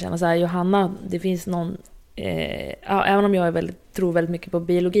jag kan känna så här, Johanna, det finns någon även om jag tror väldigt mycket på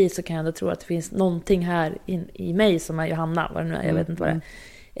biologi, så kan jag ändå tro att det finns någonting här i mig som är Johanna, vad det nu är, jag vet inte vad det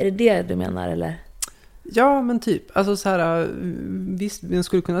är. Är det du menar, eller? Ja, men typ. Alltså så här, visst, man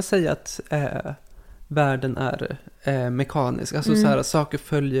skulle kunna säga att världen är mekanisk. Alltså så här, saker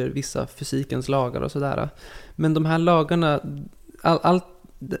följer vissa fysikens lagar och sådär. Men de här lagarna,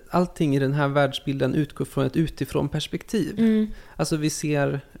 allting i den här världsbilden utgår från ett utifrån perspektiv. Alltså vi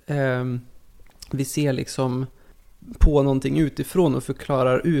ser liksom på någonting utifrån och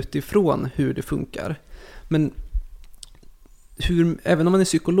förklarar utifrån hur det funkar. Men även om man är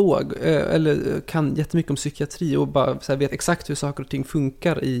psykolog eller kan jättemycket om psykiatri och bara så här vet exakt hur saker och ting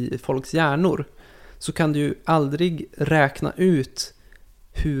funkar i folks hjärnor, så kan du ju aldrig räkna ut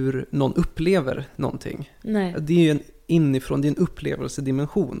hur någon upplever någonting. Nej. Det är ju det är en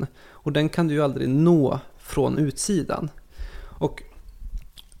upplevelsedimension, och den kan du ju aldrig nå från utsidan. Och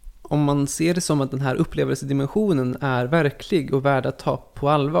om man ser det som att den här upplevelsedimensionen är verklig och värd att ta på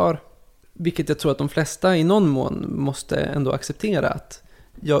allvar, vilket jag tror att de flesta i någon mån måste ändå acceptera, att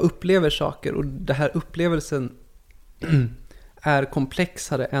jag upplever saker och det här upplevelsen är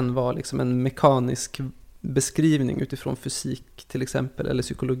komplexare än vad liksom en mekanisk beskrivning utifrån fysik till exempel, eller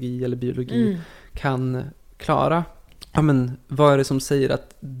psykologi eller biologi kan klara. Ja, men vad är det som säger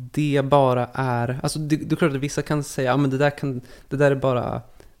att det bara är... Alltså det är klart att vissa kan säga men det där är bara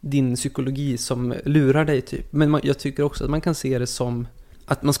din psykologi som lurar dig typ. Men jag tycker också att man kan se det som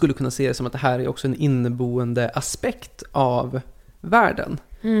att man skulle kunna se det som att det här är också en inneboende aspekt av världen.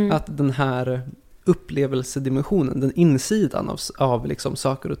 Att den här upplevelsedimensionen, den insidan av liksom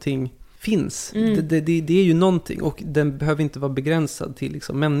saker och ting finns. Det är ju någonting, och den behöver inte vara begränsad till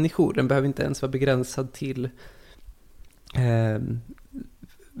liksom människor. Den behöver inte ens vara begränsad till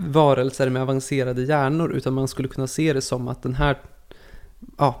varelser med avancerade hjärnor, utan man skulle kunna se det som att den här,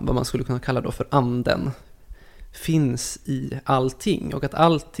 vad man skulle kunna kalla då för anden, finns i allting, och att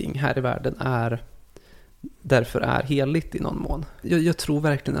allting här i världen är därför är heligt i någon mån. Jag tror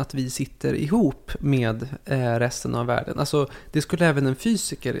verkligen att vi sitter ihop med resten av världen. Alltså, det skulle även en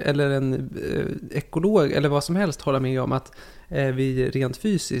fysiker eller en ekolog eller vad som helst hålla med om, att vi rent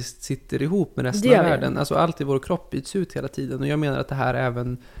fysiskt sitter ihop med resten av världen. Alltså allt i vår kropp byts ut hela tiden. Och jag menar att det här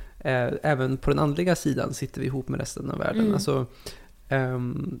även på den andliga sidan sitter vi ihop med resten av världen. Alltså,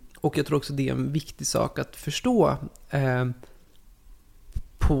 och jag tror också det är en viktig sak att förstå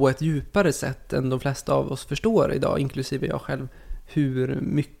på ett djupare sätt än de flesta av oss förstår idag, inklusive jag själv, hur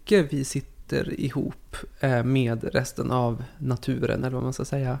mycket vi sitter ihop med resten av naturen, eller vad man ska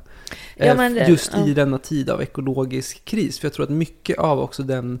säga. Just i denna tid av ekologisk kris. För jag tror att mycket av också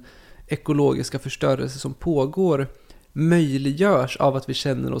den ekologiska förstörelse som pågår möjliggörs av att vi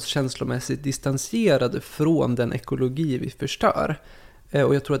känner oss känslomässigt distanserade från den ekologi vi förstör.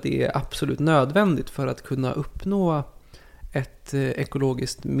 Och jag tror att det är absolut nödvändigt för att kunna uppnå ett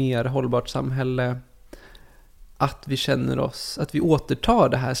ekologiskt mer hållbart samhälle, att vi känner oss, att vi återtar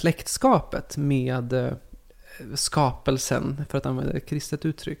det här släktskapet med skapelsen, för att använda ett kristet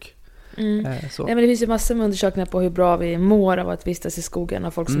uttryck. Så. Nej, men det finns ju massor med undersökningar på hur bra vi mår av att vistas i skogen,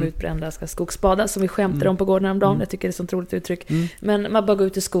 och folk som är utbrända ska skogsbada, som vi skämtar om på gården häromdagen. Jag tycker det är ett sånt roligt uttryck. Men man bara går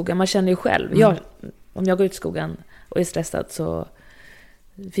ut i skogen, man känner ju själv. Om jag går ut i skogen och är stressad, så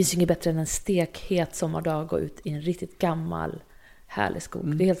det finns ju inget bättre än en stekhet sommardag, gå ut i en riktigt gammal härlig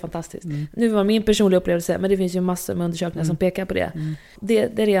skog. Det är helt fantastiskt. Nu var min personliga upplevelse, men det finns ju massor med undersökningar som pekar på det. Det är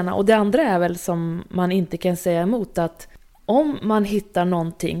det ena. Och det andra är väl, som man inte kan säga emot, att om man hittar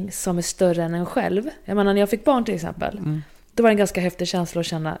någonting som är större än en själv. Jag menar, när jag fick barn till exempel, då var det en ganska häftig känsla att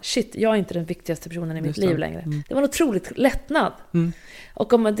känna, shit, jag är inte den viktigaste personen i mitt liv längre. Det var en otroligt lättnad.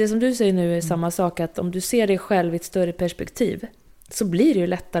 Och om det som du säger nu är samma sak, att om du ser dig själv i ett större perspektiv, så blir det ju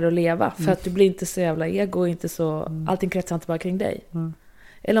lättare att leva. För att du blir inte så jävla ego, inte så, allting kretsar inte bara kring dig.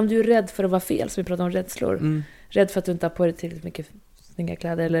 Eller om du är rädd för att vara fel, som vi pratar om rädslor. Rädd för att du inte har på dig tillräckligt mycket snygga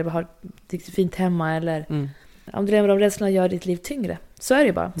kläder, eller har ett fint hemma, eller om du lever av rädslorna gör ditt liv tyngre. Så är det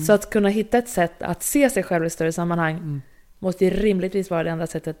ju bara. Så att kunna hitta ett sätt att se sig själv i större sammanhang måste ju rimligtvis vara det enda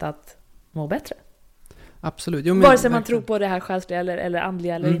sättet att må bättre. Absolut. Vare sig man tror på det här själsliga eller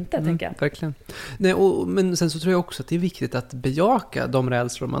andliga eller inte, tänker jag. Verkligen. Nej, men sen så tror jag också att det är viktigt att bejaka de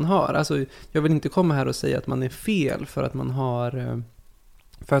rädslor man har. Alltså, jag vill inte komma här och säga att man är fel för att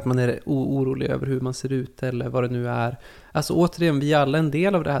man är orolig över hur man ser ut eller vad det nu är. Alltså återigen, vi är alla en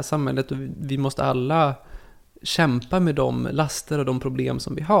del av det här samhället, och vi måste alla kämpa med de laster och de problem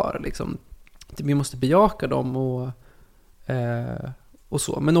som vi har. Liksom. Vi måste bejaka dem och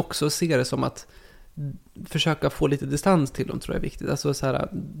så. Men också se det som att försöka få lite distans till dem, tror jag är viktigt. Alltså så här,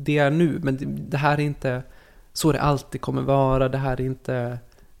 det är nu, men det här är inte så det alltid kommer vara. Det här är inte...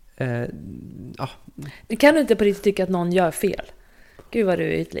 Kan du inte på riktigt tycka att någon gör fel? Gud vad du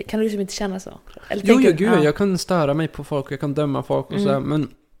är ytlig. Kan du liksom inte känna så? Eller jo, jag kan störa mig på folk, jag kan döma folk och så här, men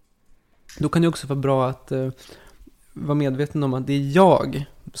då kan det också vara bra att vara medveten om att det är jag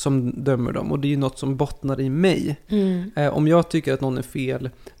som dömer dem, och det är ju något som bottnar i mig. Om jag tycker att någon är fel,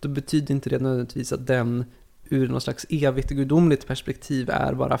 då betyder inte det nödvändigtvis att den ur någon slags evigt gudomligt perspektiv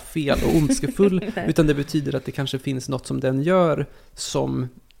är bara fel och ondskefull, utan det betyder att det kanske finns något som den gör som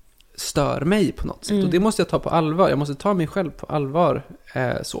stör mig på något sätt. Och det måste jag ta på allvar. Jag måste ta mig själv på allvar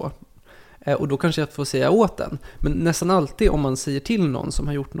så. Och då kanske jag får säga åt den. Men nästan alltid om man säger till någon som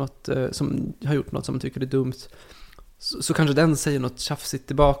har gjort något som man tycker är dumt, så kanske den säger något tjafsigt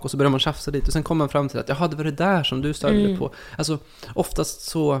tillbaka, och så börjar man tjafsa dit, och sen kommer man fram till att jaha, det var det där som du störde dig på. Alltså oftast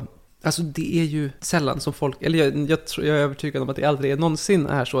så, alltså det är ju sällan som folk, eller jag är övertygad om att det aldrig är någonsin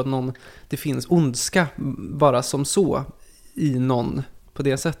är så att det finns ondska bara som så i någon på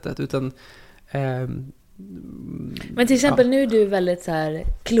det sättet, utan men till exempel nu är du väldigt så här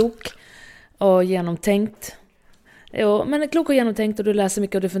klok och genomtänkt. Jo, men klok och genomtänkt, och du läser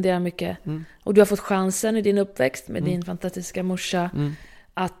mycket och du funderar mycket. Och du har fått chansen i din uppväxt med din fantastiska morsa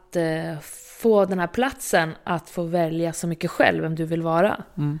att få den här platsen att få välja så mycket själv vem du vill vara.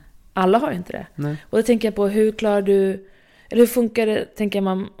 Alla har ju inte det. Nej. Och då tänker jag på, hur klarar du, eller hur funkar det, tänker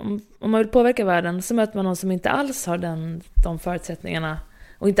man, om man vill påverka världen, så möter man någon som inte alls har de förutsättningarna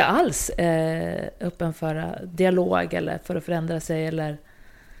och inte alls öppen för dialog eller för att förändra sig, eller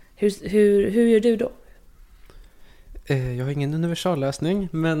hur gör du då? Jag har ingen universallösning,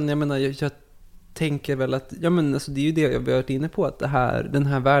 men jag menar, jag tänker väl att alltså det är ju det jag har varit inne på, att den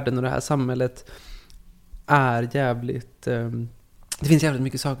här världen och det här samhället är jävligt... det finns jävligt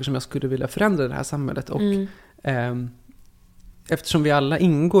mycket saker som jag skulle vilja förändra i det här samhället, och eftersom vi alla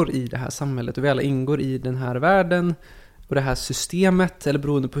ingår i det här samhället och vi alla ingår i den här världen och det här systemet, eller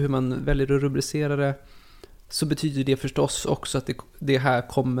beroende på hur man väljer att rubricera det, så betyder det förstås också att det här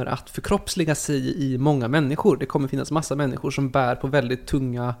kommer att förkroppsliga sig i många människor. Det kommer finnas massa människor som bär på väldigt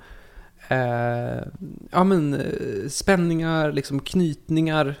tunga spänningar, liksom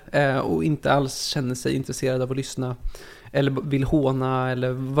knytningar, och inte alls känner sig intresserade av att lyssna eller vill håna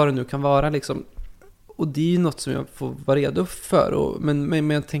eller vad det nu kan vara liksom. Och det är ju något som jag får vara redo för. Men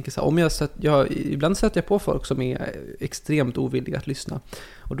jag tänker så här, ibland sätter jag på folk som är extremt ovilliga att lyssna.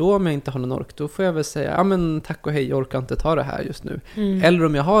 Och då om jag inte har någon ork, då får jag väl säga, ja men tack och hej, jag orkar inte ta det här just nu. Eller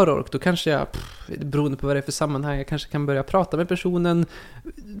om jag har ork, då kanske jag, beroende på vad det är för sammanhang, jag kanske kan börja prata med personen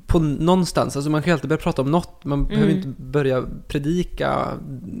på någonstans. Alltså man kan alltid börja prata om något, man behöver inte börja predika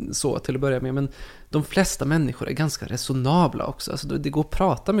så till att börja med. Men de flesta människor är ganska resonabla också. Alltså det går att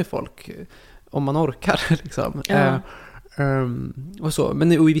prata med folk om man orkar liksom. Ja. Och så.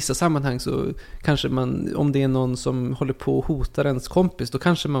 Men i vissa sammanhang så kanske man, om det är någon som håller på och hotar ens kompis, då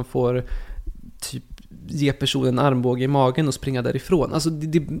kanske man får typ ge personen en armbåge i magen och springa därifrån. Alltså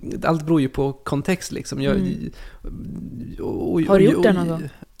allt beror ju på kontext liksom. Har du gjort det någon gång?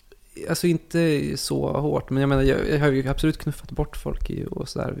 Alltså inte så hårt, men jag menar, jag har ju absolut knuffat bort folk och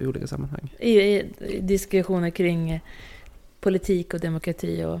sådär i olika sammanhang. I diskussioner kring politik och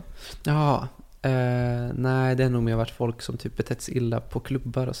demokrati och... Ja, nej, det är nog mer varit folk som typ betett sig illa på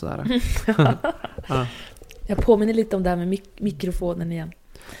klubbar och sådär. Ja. Jag påminner lite om det här med mikrofonen igen.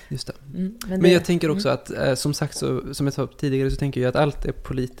 Just det. Men jag tänker också att, som sagt, som jag sa tidigare, så tänker jag att allt är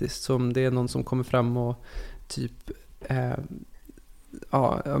politiskt. Som det är någon som kommer fram och typ...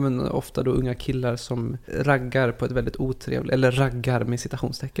 men ofta då unga killar som raggar på ett väldigt otrevligt, eller raggar med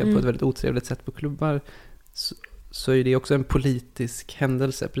citationstecken på ett väldigt otrevligt sätt på klubbar, så är det också en politisk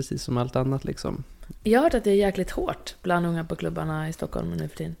händelse, precis som allt annat liksom. Jag har hört att det är jäkligt hårt bland unga på klubbarna i Stockholm nu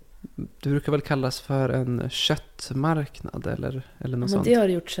för tiden. Det brukar väl kallas för en köttmarknad eller något sånt. Men det har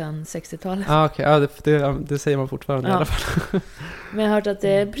det gjort sedan 60-talet. Okej. Det säger man fortfarande i alla fall. Men jag har hört att det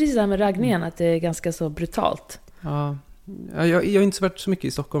är precis det här med raggningen, att det är ganska så brutalt. Ja. Jag har inte varit så mycket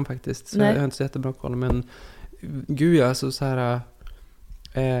i Stockholm faktiskt, så jag har inte så jättebra koll, men gud ja, alltså så här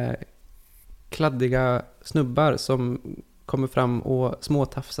kladdiga snubbar som kommer fram och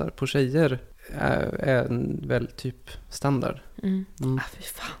småtafsar på tjejer är väl typ standard. Fy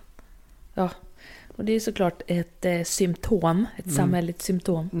fan. Ja, och det är såklart ett symptom, ett samhälleligt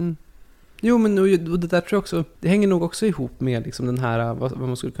symptom. Jo, men och det där tror jag också, det hänger nog också ihop med liksom den här, vad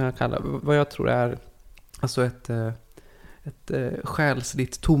man skulle kunna kalla, vad jag tror är alltså ett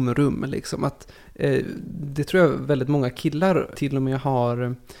själsligt tomrum liksom, att det tror jag väldigt många killar till och med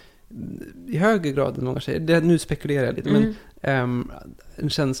har i högre grad än många tjejer. Nu spekulerar jag lite, men en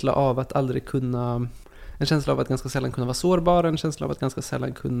känsla av att aldrig kunna, en känsla av att ganska sällan kunna vara sårbar, en känsla av att ganska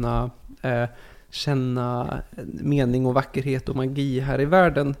sällan kunna känna mening och vackerhet och magi här i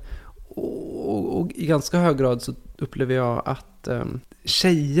världen. Och i ganska hög grad så upplever jag att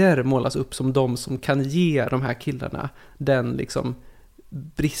tjejer målas upp som de som kan ge de här killarna den liksom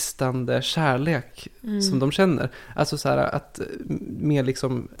bristande kärlek som de känner. Alltså så här att mer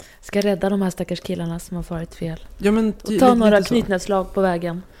liksom... Ska rädda de här stackars killarna som har farit fel. Ja, men och ta några knytnävsslag på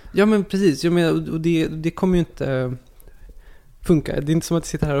vägen. Ja, men precis. Och det kommer ju inte funka. Det är inte som att jag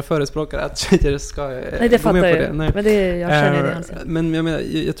sitter här och förespråkar att tjejer ska Nej, det fattar jag. Det. Nej. Men det, jag känner det alltså. Men jag menar,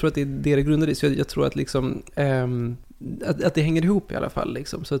 jag tror att det är det grundar i. Så jag tror att liksom att det hänger ihop i alla fall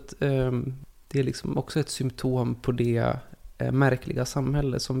liksom. Så att det är liksom också ett symptom på det märkliga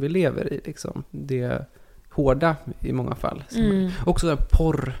samhälle som vi lever i liksom. Det är hårda i många fall. Också där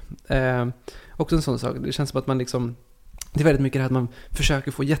porr. Också en sån sak. Det känns som att man liksom, det är väldigt mycket det här att man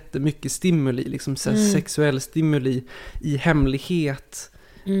försöker få jättemycket stimuli, liksom sexuell stimuli i hemlighet.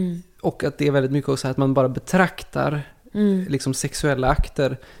 Och att det är väldigt mycket också att man bara betraktar liksom sexuella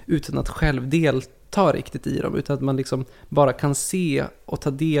akter utan att själv delta riktigt i dem, utan att man liksom bara kan se och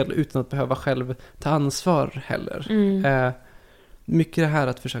ta del utan att behöva själv ta ansvar heller. Mycket det här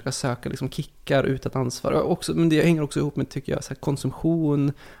att försöka söka liksom kickar utan ansvar också, men det hänger också ihop med, tycker jag, så här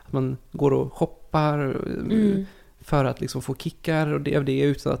konsumtion, att man går och hoppar för att liksom få kickar och det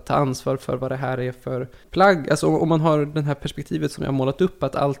utan att ta ansvar för vad det här är för plagg. Alltså om man har det här perspektivet som jag har målat upp,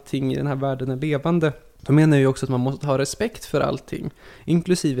 att allting i den här världen är levande, då menar jag ju också att man måste ha respekt för allting,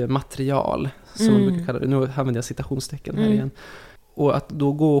 inklusive material, som man brukar kalla det. Nu använder jag citationstecken här igen. Och att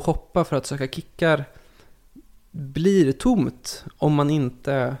då gå och hoppa för att söka kickar blir tomt om man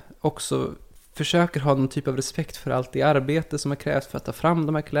inte också försöker ha någon typ av respekt för allt det arbete som har krävts för att ta fram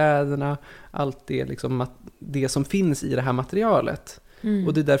de här kläderna, allt det, liksom, det som finns i det här materialet.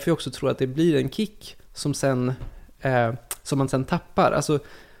 Och det är därför jag också tror att det blir en kick som man sen tappar. Alltså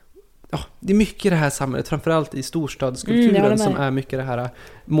det är mycket i det här samhället, framförallt i storstadskulturen som är mycket det här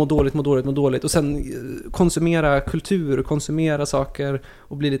må dåligt och sen konsumera kultur, konsumera saker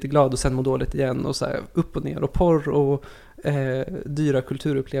och bli lite glad och sen må dåligt igen och så här upp och ner och porr och dyra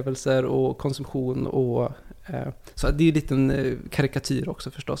kulturupplevelser och konsumtion och så det är ju lite en karikatyr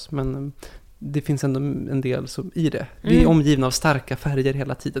också förstås, men det finns ändå en del som i det. Vi är omgivna av starka färger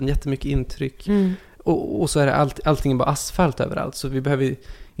hela tiden, jättemycket intryck. Och så är det allting bara asfalt överallt, så vi behöver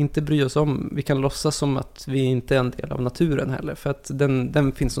inte bry oss om, vi kan låtsas som att vi inte är en del av naturen heller, för att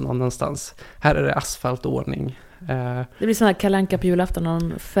den finns någon annanstans. Här är det asfalt och ordning. Det blir sån här Kalle Anka på julafton när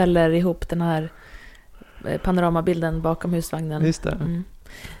de fäller ihop den här panoramabilden bakom husvagnen. Just det.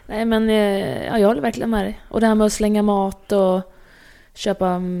 Nej, men jag håller verkligen med dig. Och det här med att slänga mat och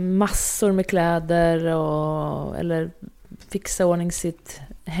köpa massor med kläder eller fixa ordning sitt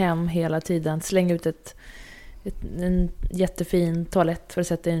hem hela tiden. Slänga ut en jättefin toalett för att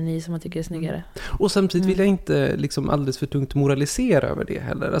sätta in en ny som man tycker är snyggare. Och samtidigt vill jag inte liksom alldeles för tungt moralisera över det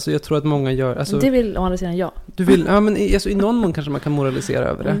heller. Alltså jag tror att många gör... Alltså, det vill å andra sidan jag. Du vill, ja, men alltså, i någon mån kanske man kan moralisera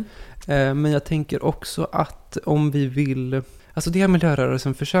över det. Men jag tänker också att om vi vill... Alltså det har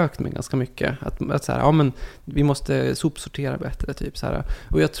miljörörelsen försökt med ganska mycket. Att så här, ja men vi måste sopsortera bättre typ så här.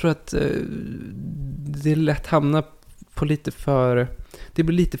 Och jag tror att det är lätt hamna på lite för... Det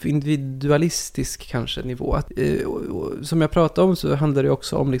blir lite för individualistisk kanske nivå. Som jag pratade om så handlar det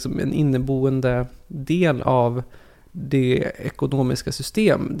också om liksom en inneboende del av det ekonomiska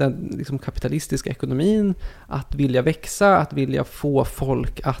system, den liksom kapitalistiska ekonomin, att vilja växa, att vilja få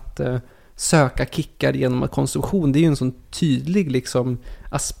folk att söka kickar genom konsumtion. Det är ju en sån tydlig liksom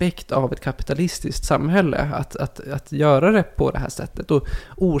aspekt av ett kapitalistiskt samhälle att göra det på det här sättet. Och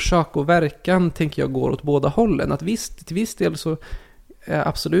orsak och verkan tänker jag går åt båda hållen. Att visst, till viss del så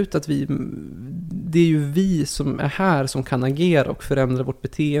absolut att det är ju vi som är här som kan agera och förändra vårt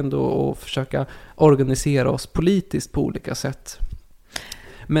beteende och försöka organisera oss politiskt på olika sätt.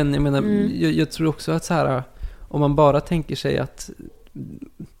 Men jag menar, jag tror också att så här, om man bara tänker sig att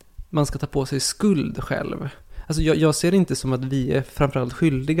man ska ta på sig skuld själv. Alltså jag ser det inte som att vi är framförallt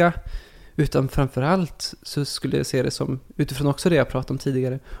skyldiga, utan framförallt så skulle jag se det som, utifrån också det jag pratade om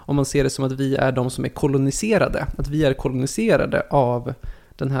tidigare, om man ser det som att vi är de som är koloniserade, att vi är koloniserade av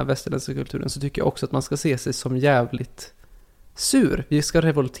den här västerländska kulturen, så tycker jag också att man ska se sig som jävligt sur. Vi ska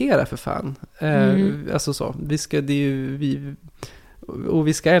revoltera för fan. Alltså så, vi ska, det är ju vi, och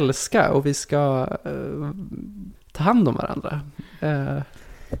vi ska älska och vi ska ta hand om varandra.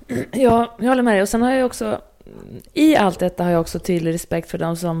 Ja, jag håller med dig. Och sen har jag också, i allt detta har jag också tydlig respekt för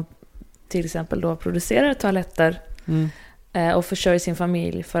de som till exempel då producerar toaletter och försörjer sin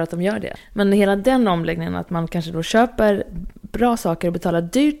familj för att de gör det. Men hela den omläggningen att man kanske då köper bra saker och betalar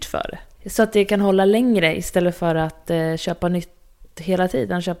dyrt för det, så att det kan hålla längre istället för att köpa nytt hela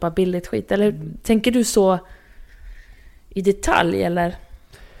tiden, köpa billigt skit. Eller tänker du så i detalj, eller?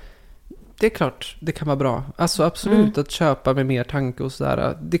 Det är klart, det kan vara bra. Alltså absolut att köpa med mer tanke och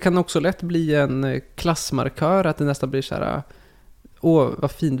sådär. Det kan också lätt bli en klassmarkör, att det nästan blir såhär,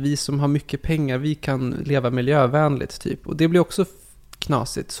 vad fint, vi som har mycket pengar, vi kan leva miljövänligt typ. Och det blir också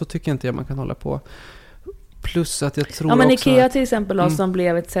knasigt, så tycker inte jag man kan hålla på. Plus att jag tror men också Ikea till exempel då, som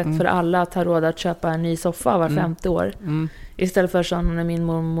blev ett sätt för alla att ha råd att köpa en ny soffa var 50 år. Istället för som när min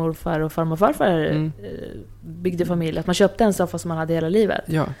morfar och farmor och farfar byggde familj, att man köpte en soffa som man hade hela livet.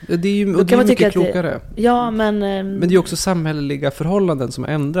 Ja, det är ju och det är mycket klokare. Men det är också samhälleliga förhållanden som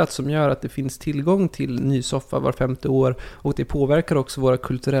har ändrats, som gör att det finns tillgång till ny soffa var 50 år, och det påverkar också våra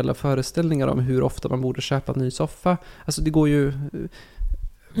kulturella föreställningar om hur ofta man borde köpa en ny soffa. Alltså det går ju...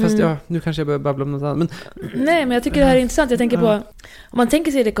 Fast nu kanske jag börjar babbla om något annat. Nej, men jag tycker det här är intressant. Jag tänker på, om man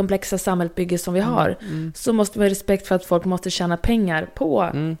tänker sig det komplexa samhällsbygget som vi har, så måste man ha respekt för att folk måste tjäna pengar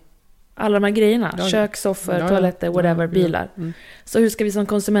på alla de här grejerna. Kök, soffor, toaletter, whatever, bilar. Så hur ska vi som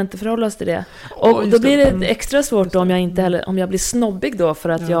konsumenter förhålla oss till det? Och då blir det extra svårt då, om jag blir snobbig då för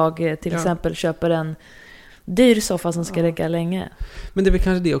att jag till exempel köper en dyr soffa som ska räcka länge. Men det är väl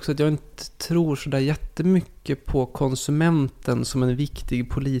kanske det också, att jag inte tror så där jättemycket på konsumenten som en viktig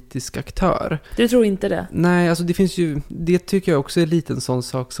politisk aktör. Du tror inte det? Nej, alltså det finns ju, det tycker jag också är lite en sån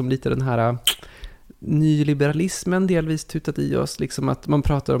sak som lite den här nyliberalismen delvis tutat i oss, liksom att man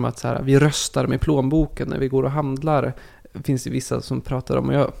pratar om att så här, vi röstar med plånboken när vi går och handlar. Det finns ju vissa som pratar om,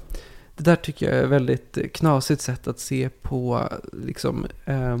 och det där tycker jag är ett väldigt knasigt sätt att se på liksom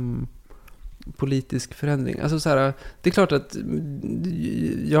politisk förändring. Alltså så här, det är klart att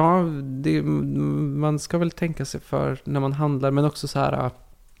man ska väl tänka sig för när man handlar, men också så här,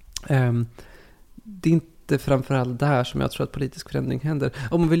 det är inte det är framförallt där som jag tror att politisk förändring händer.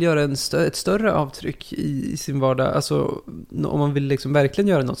 Om man vill göra ett större avtryck i sin vardag, alltså om man vill liksom verkligen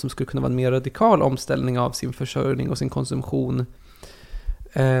göra något som skulle kunna vara en mer radikal omställning av sin försörjning och sin konsumtion,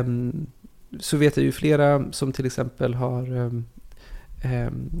 så vet jag ju flera som till exempel har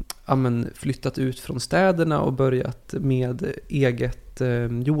flyttat ut från städerna och börjat med eget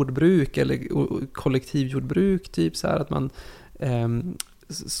jordbruk eller kollektivjordbruk, typ så här att man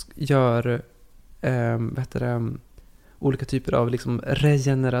gör olika typer av liksom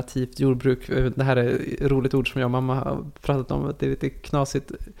regenerativt jordbruk. Det här är ett roligt ord som jag och mamma har pratat om. Det är lite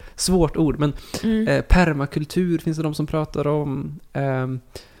knasigt, svårt ord, men permakultur finns det de som pratar om.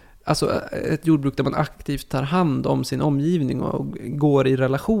 Alltså ett jordbruk där man aktivt tar hand om sin omgivning och går i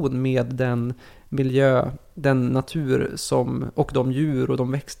relation med den miljö, den natur och de djur och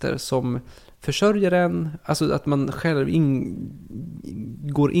de växter som försörjer en. Alltså att man själv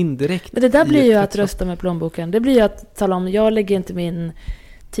går in direkt. Men det där blir ju att rösta med plånboken. Det blir ju att tala om, jag lägger inte min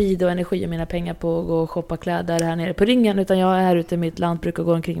tid och energi och mina pengar på att gå och shoppa kläder här nere på ringen, utan jag är här ute i mitt lantbruk och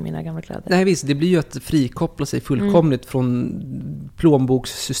går omkring i mina gamla kläder. Nej visst, det blir ju att frikoppla sig fullkomligt från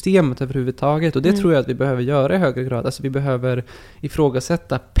plånbokssystemet överhuvudtaget, och det tror jag att vi behöver göra i högre grad. Alltså vi behöver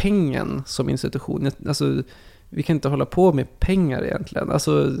ifrågasätta pengen som institution. Alltså vi kan inte hålla på med pengar egentligen.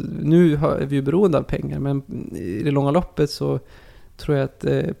 Alltså nu är vi ju beroende av pengar, men i det långa loppet så tror jag att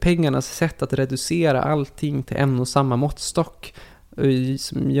pengarnas sätt att reducera allting till en och samma måttstock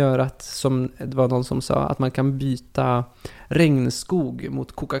som gör att, som det var någon som sa, att man kan byta regnskog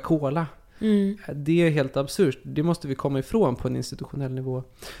mot Coca-Cola. Det är helt absurt. Det måste vi komma ifrån på en institutionell nivå.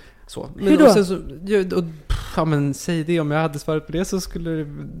 Så. Men hur då? Och sen så, men säg det, om jag hade svarat på det så skulle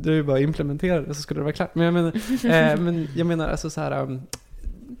det ju bara implementera det, så skulle det vara klart. Men jag menar alltså så här,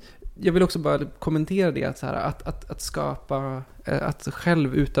 jag vill också bara kommentera det, att, så här, att skapa, att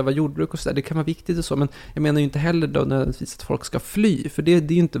själv utöva jordbruk och så där, det kan vara viktigt och så, men jag menar ju inte heller då nödvändigtvis att folk ska fly, för det är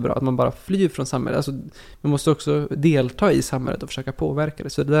ju inte bra att man bara flyr från samhället. Alltså, man måste också delta i samhället och försöka påverka det,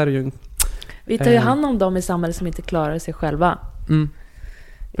 så det där är ju vi tar ju hand om dem i samhället som inte klarar sig själva.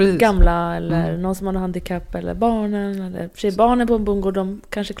 Precis. Gamla eller någon som har handikapp, eller barnen, eller för sig barnen på en bondgård, de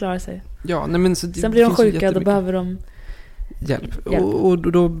kanske klarar sig. Ja, nej, men så sen blir de sjuka, då behöver de hjälp.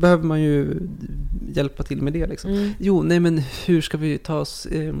 Och då behöver man ju hjälpa till med det liksom. Jo, nej, men hur ska vi ta oss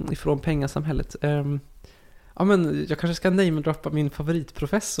ifrån pengasamhället? Ja, men jag kanske ska namedroppa min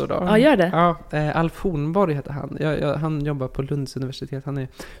favoritprofessor då. Ja, gör det. Ja, Alf Hornborg heter han. Han jobbar på Lunds universitet. Han är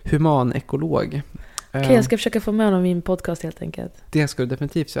humanekolog. Okej, jag ska försöka få med honom i min podcast helt enkelt. Det ska du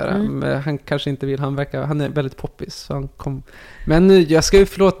definitivt göra. Han kanske inte vill, han är väldigt poppis, så han kom. Men jag ska ju,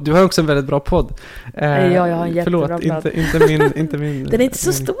 förlåt, du har också en väldigt bra podd. Jag har en jättebra podd. Inte min. Den är inte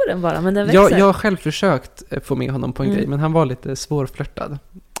så stor än bara, men den växer. Jag har själv försökt få med honom på en grej, men han var lite svårflörtad.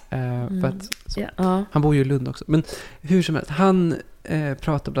 För att, han bor ju i Lund också. Men hur som helst, han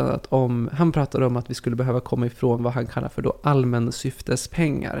pratar bland annat om att vi skulle behöva komma ifrån vad han kallar för då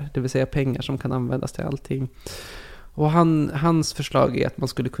allmänsyftespengar, det vill säga pengar som kan användas till allting. Och hans förslag är att man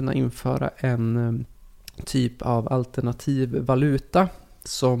skulle kunna införa en typ av alternativ valuta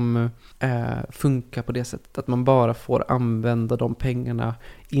som funkar på det sättet att man bara får använda de pengarna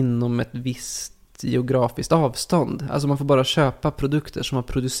inom ett visst geografiskt avstånd. Alltså man får bara köpa produkter som har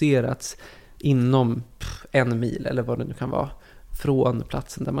producerats inom 1 mil eller vad det nu kan vara från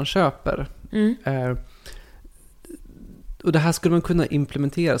platsen där man köper. Och det här skulle man kunna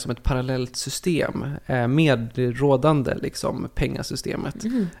implementera som ett parallellt system med det rådande liksom, pengasystemet.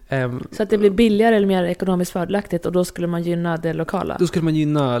 Så att det blir billigare eller mer ekonomiskt fördelaktigt, och då skulle man gynna det lokala? Då skulle man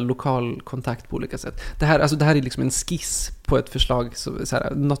gynna lokal kontakt på olika sätt. Det här är liksom en skiss på ett förslag, så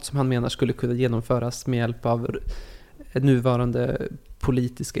här, något som han menar skulle kunna genomföras med hjälp av nuvarande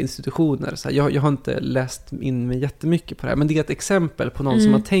politiska institutioner. Så här, jag har inte läst in mig jättemycket på det här, men det är ett exempel på någon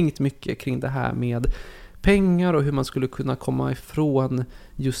som har tänkt mycket kring det här med pengar och hur man skulle kunna komma ifrån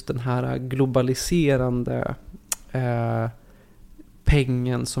just den här globaliserande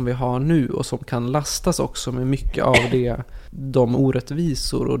pengen som vi har nu, och som kan lastas också med mycket av de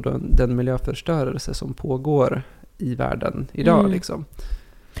orättvisor och den miljöförstörelse som pågår i världen idag liksom.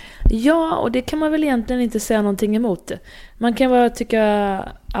 Ja, och det kan man väl egentligen inte säga någonting emot. Man kan bara tycka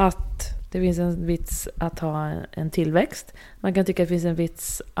att det finns en vits att ha en tillväxt. Man kan tycka att det finns en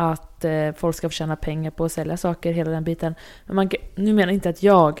vits att folk ska få tjäna pengar på att sälja saker, hela den biten. Men nu menar inte att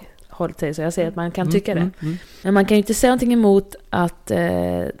jag håller till så, jag säger att man kan tycka det. Men man kan ju inte säga någonting emot att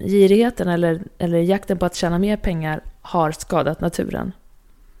girigheten eller jakten på att tjäna mer pengar har skadat naturen.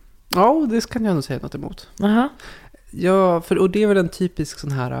 Ja, det kan jag nog säga något emot. Aha. Ja, och det är väl en typisk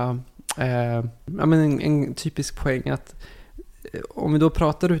sån här en typisk poäng att om vi då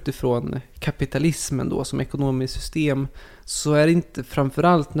pratar utifrån kapitalismen då som ekonomiskt system, så är det inte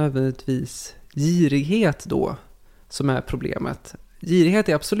framförallt nödvändigtvis girighet då som är problemet. Girighet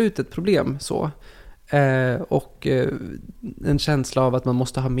är absolut ett problem så. Och en känsla av att man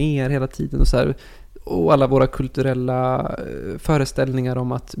måste ha mer hela tiden och så här. Och alla våra kulturella föreställningar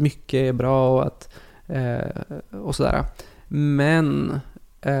om att mycket är bra och att och sådär. Men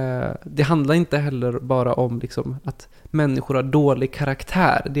det handlar inte heller bara om liksom att människor har dålig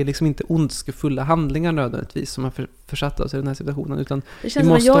karaktär. Det är liksom inte ondskefulla handlingar nödvändigtvis som har försatt oss i den här situationen. Utan det känns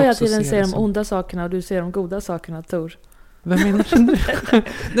som att jag hela tiden ser de onda sakerna och du ser de goda sakerna, Tor. Vad menar du?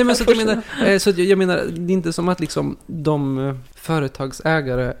 Nej, men jag menar, det är inte som att liksom de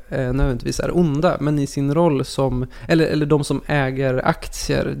företagsägare nödvändigtvis är onda, men i sin roll som, eller de som äger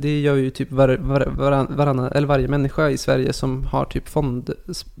aktier, det gör ju typ varje människa i Sverige som har typ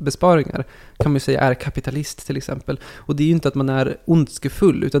fondbesparingar, kan man ju säga är kapitalist till exempel. Och det är ju inte att man är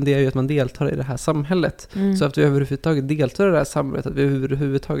ondskefull, utan det är ju att man deltar i det här samhället. Så att vi överhuvudtaget deltar i det här samhället, att vi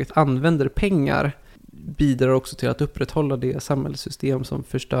överhuvudtaget använder pengar, bidrar också till att upprätthålla det samhällssystem som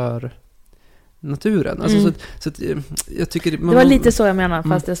förstör naturen. Alltså, så att jag tycker... Det var lite så jag menar,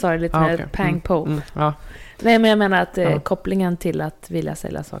 fast jag sa det lite mer pang på. Ja. Nej, men jag menar att kopplingen till att vilja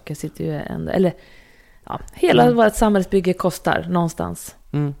sälja saker sitter ju ändå... Eller, hela vårt samhällsbygge kostar någonstans.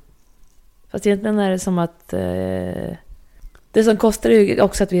 Fast egentligen är det som att... det som kostar är ju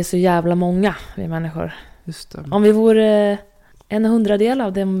också att vi är så jävla många, vi människor. Just det. Om vi vore... 1/100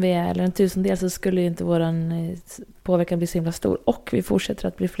 av dem vi är, eller 1000 så skulle ju inte våran påverkan bli så himla stor. Och vi fortsätter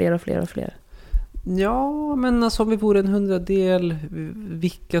att bli fler och fler och fler. Ja, men alltså om vi vore 100,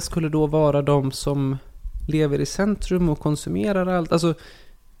 vilka skulle då vara de som lever i centrum och konsumerar allt? Alltså,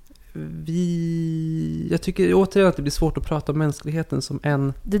 jag tycker återigen att det blir svårt att prata om mänskligheten som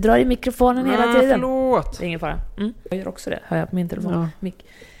en... Du drar i mikrofonen hela tiden. Förlåt! Det är ingen fara. Jag gör också det, hör jag på min telefon. Ja.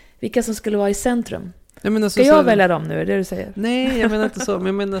 Vilka som skulle vara i centrum? Ska jag välja dem nu, är det du säger? Nej, jag menar inte så. Men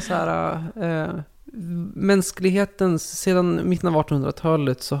jag menar så här... mänskligheten, sedan mitten av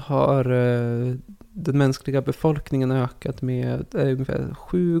 1800-talet så har den mänskliga befolkningen ökat med ungefär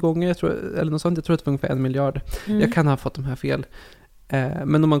 7 gånger, jag tror, eller något sånt. Jag tror att det var ungefär 1 miljard. Jag kan ha fått de här fel.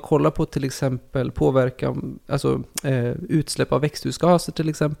 Men om man kollar på till exempel påverkan, alltså utsläpp av växthusgaser till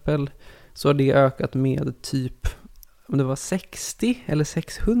exempel, så har det ökat med typ, om det var 60 eller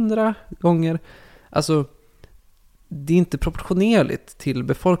 600 gånger. Alltså, det är inte proportionerligt till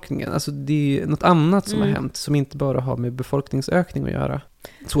befolkningen. Alltså, det är något annat som har hänt som inte bara har med befolkningsökning att göra.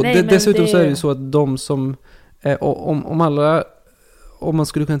 Så dessutom så är det ju så att de som, om man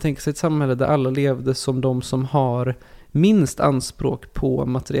skulle kunna tänka sig ett samhälle där alla levde som de som har minst anspråk på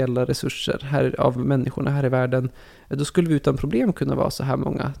materiella resurser här av människorna här i världen, då skulle vi utan problem kunna vara så här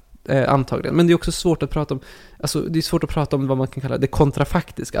många. Antagligen. Men det är också svårt att prata om, alltså det är svårt att prata om vad man kan kalla det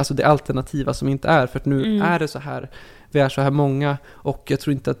kontrafaktiska, alltså det alternativa som inte är, för att nu är det så här, vi är så här många, och jag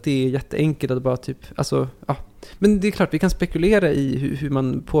tror inte att det är jätteenkelt att bara typ, alltså, men det är klart vi kan spekulera i hur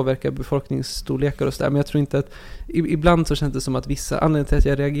man påverkar befolkningsstorlekar och sådär, men jag tror inte att, ibland så känns det som att anledningen till att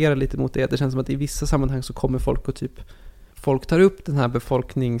jag reagerar lite mot det känns som att i vissa sammanhang så kommer folk tar upp den här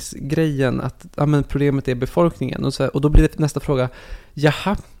befolkningsgrejen, att men problemet är befolkningen, och då blir det nästa fråga,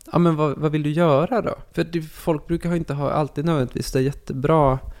 jaha, men vad vill du göra då? För folk brukar inte ha alltid nödvändigtvis det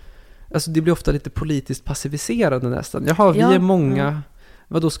jättebra, alltså det blir ofta lite politiskt passiviserande nästan. Jaha, vi är många,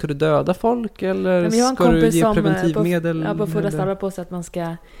 vad då ska du döda folk eller ska du ge preventivmedel? Jag bara får ställa på sig att man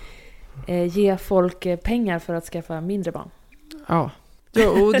ska ge folk pengar för att skaffa mindre barn. Ja,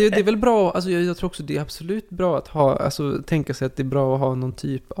 och det är väl bra, alltså jag tror också det är absolut bra att ha, alltså tänka sig att det är bra att ha någon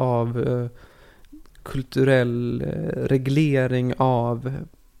typ av kulturell reglering av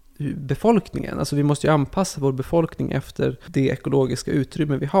befolkningen. Alltså vi måste ju anpassa vår befolkning efter det ekologiska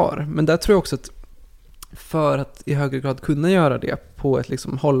utrymme vi har. Men där tror jag också att för att i högre grad kunna göra det på ett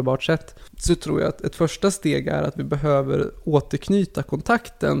liksom hållbart sätt, så tror jag att ett första steg är att vi behöver återknyta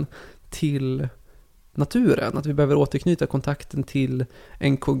kontakten till naturen, att vi behöver återknyta kontakten till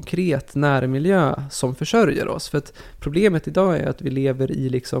en konkret närmiljö som försörjer oss. För att problemet idag är att vi lever i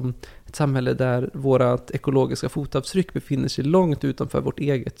liksom ett samhälle där vårt ekologiska fotavtryck befinner sig långt utanför vårt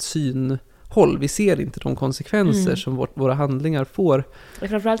eget synhåll. Vi ser inte de konsekvenser som våra handlingar får. Och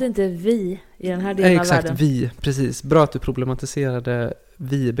framförallt inte vi i den här delen av världen. Exakt, vi, precis. Bra att du problematiserade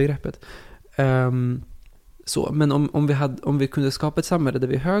vi-begreppet. Men om vi kunde skapa ett samhälle där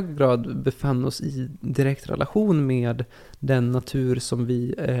vi i hög grad befann oss i direkt relation med den natur som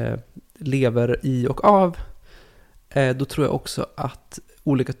vi lever i och av, då tror jag också att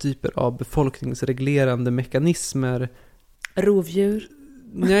olika typer av befolkningsreglerande mekanismer, rovdjur,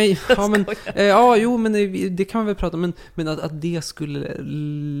 Nej, men det kan vi väl prata om, men att det skulle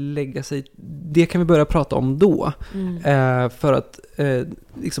lägga sig, det kan vi börja prata om då. För att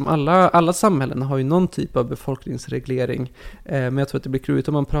liksom alla samhällen har ju någon typ av befolkningsreglering, men jag tror att det blir klurigt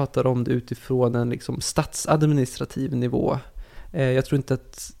om man pratar om det utifrån en liksom statsadministrativ nivå. Jag tror inte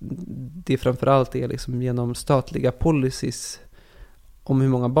att det framförallt är liksom genom statliga policies om hur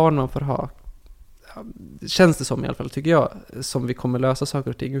många barn man får ha. Känns det som i alla fall, tycker jag, som vi kommer lösa saker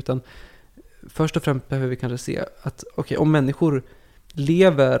och ting. Utan först och främst behöver vi kanske se att om människor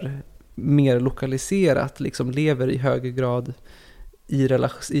lever mer lokaliserat, liksom lever i högre grad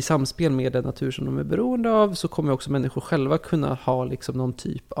i samspel med den natur som de är beroende av, så kommer också människor själva kunna ha liksom någon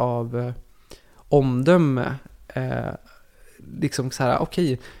typ av omdöme. Liksom så här,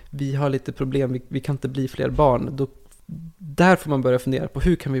 vi har lite problem, vi kan inte bli fler barn. Där får man börja fundera på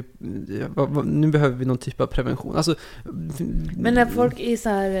hur kan vi, nu behöver vi någon typ av prevention. Alltså, men när folk är så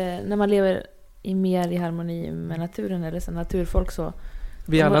här, när man lever mer i harmoni med naturen, eller så naturfolk, så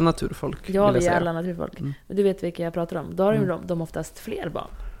vi är alla naturfolk. Ja, vi är alla naturfolk. Du vet vilka jag pratar om. Då har de oftast fler barn.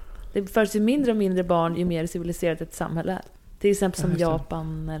 Det föds ju mindre och mindre barn ju mer civiliserat ett samhälle är. Till exempel som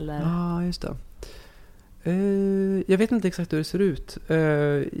Japan eller... Ja, just det. Jag vet inte exakt hur det ser ut.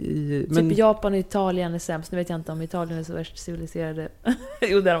 Typ Japan och Italien är sämst. Nu vet jag inte om Italien är så värst civiliserade.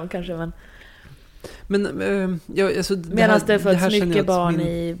 Jo, där de kanske, men... alltså, medan det föds mycket barn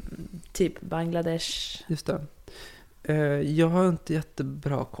i typ Bangladesh. Just det. Jag har inte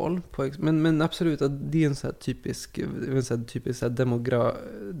jättebra koll på, men absolut att det är en så här typisk så här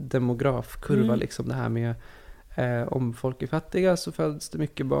demografkurva, liksom det här med om folk är fattiga så föds det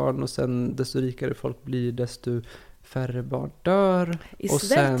mycket barn, och sen desto rikare folk blir desto färre barn dör. I och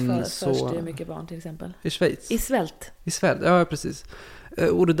svält föds det mycket barn till exempel. I Schweiz? I svält, ja precis.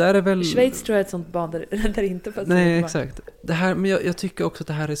 Och det där är väl... Schweiz tror jag är ett sånt barn där inte föds. Nej, exakt. Det här, men jag tycker också att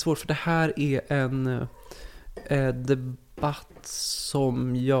det här är svårt, för det här är en debatt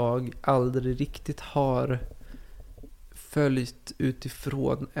som jag aldrig riktigt har följt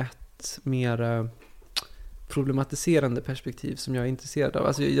utifrån ett mer problematiserande perspektiv som jag är intresserad av.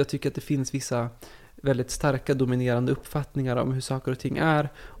 Alltså jag tycker att det finns vissa väldigt starka dominerande uppfattningar om hur saker och ting är,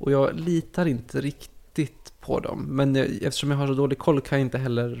 och jag litar inte riktigt på dem. Men eftersom jag har så dålig koll kan jag inte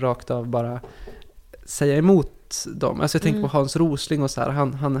heller rakt av bara säga emot dem. Alltså jag tänker på Hans Rosling och så här.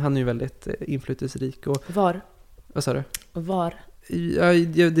 Han är ju väldigt inflytelserik. Och, var? Vad sa du? Var? Ja,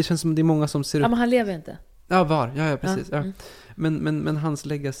 det känns som det är många som ser upp. Ja, men han lever inte. Ja, var. Ja, precis. Ja. Men hans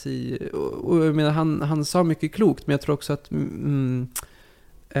legacy, och jag menar, han sa mycket klokt, men jag tror också att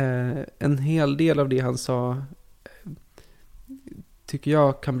en hel del av det han sa tycker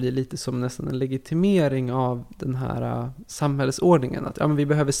jag kan bli lite som nästan en legitimering av den här samhällsordningen. Att men vi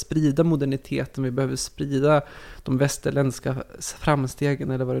behöver sprida moderniteten, vi behöver sprida de västerländska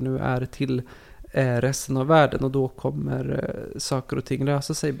framstegen eller vad det nu är till resten av världen, och då kommer saker och ting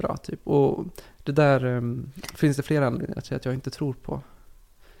lösa sig bra typ. Och det där finns det flera anledningar till att jag inte tror på.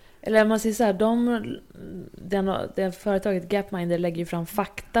 Eller man säger så här, det företaget Gapminder lägger ju fram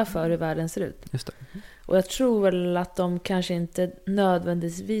fakta för hur världen ser ut. Just det. Och jag tror väl att de kanske inte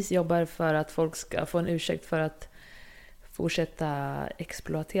nödvändigtvis jobbar för att folk ska få en ursäkt för att fortsätta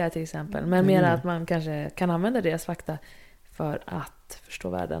exploatera till exempel. Men mer att man kanske kan använda deras fakta för att förstå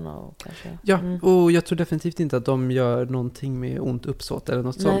världen och kanske... Ja, och jag tror definitivt inte att de gör någonting med ont uppsåt eller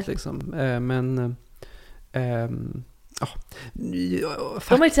något sånt liksom. Men... de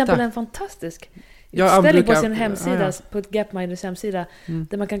har till exempel en fantastisk utställning på sin hemsida, på Gapminders hemsida,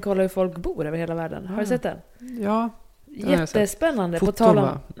 där man kan kolla hur folk bor över hela världen. Har du sett den? Ja. Jättespännande. Foton, på tal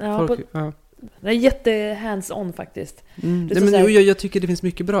om, det är jätte hands-on faktiskt. Jag tycker det finns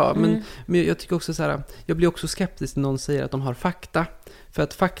mycket bra, men jag tycker också så här, jag blir också skeptisk när någon säger att de har fakta. För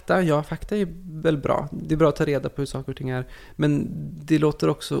att fakta är väl bra. Det är bra att ta reda på hur saker och ting är. Men det låter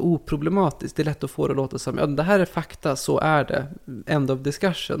också oproblematiskt. Det är lätt att få det att låta som, det här är fakta, så är det. End of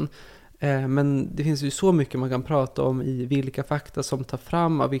discussion. Men det finns ju så mycket man kan prata om i vilka fakta som tar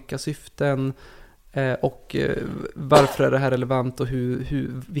fram, av vilka syften, och varför är det här relevant, och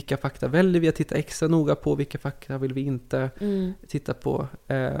vilka fakta väljer vi att titta extra noga på, vilka fakta vill vi inte titta på.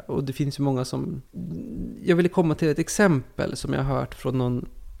 Och det finns ju många som... Jag ville komma till ett exempel som jag har hört från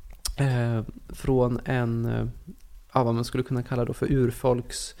från en vad man skulle kunna kalla då för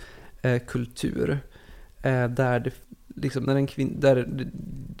urfolkskultur, där det liksom där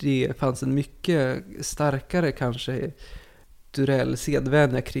det fanns en mycket starkare kanske kulturell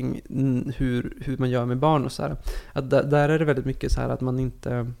sedvänja kring hur man gör med barn och så här. Att där är det väldigt mycket så här att man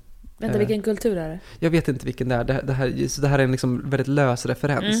inte... Vänta, vilken kultur är det? Jag vet inte vilken det är. Det här är en liksom väldigt lös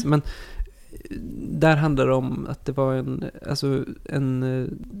referens. Men där handlar det om att det var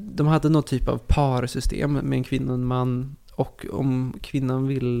de hade någon typ av parsystem med en kvinna och en man. Och om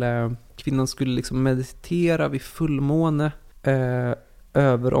kvinnan skulle liksom meditera vid fullmåne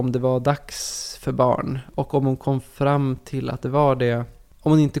över om det var dags för barn. Och om hon kom fram till att det var det,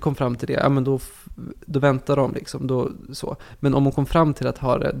 om hon inte kom fram till det, ja, men då väntar de liksom, då, så. Men om hon kom fram till att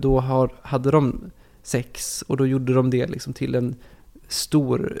ha det, då hade de sex, och då gjorde de det liksom till en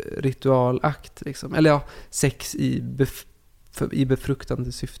stor ritualakt liksom. Eller ja, sex i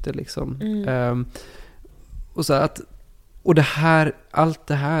befruktande syfte liksom. Och så att, och det här, allt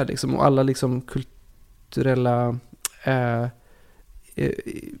det här liksom, och alla liksom kulturella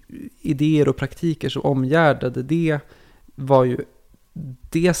idéer och praktiker som omgärdade det, var ju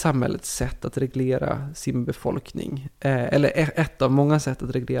det samhällets sätt att reglera sin befolkning. Eller ett av många sätt att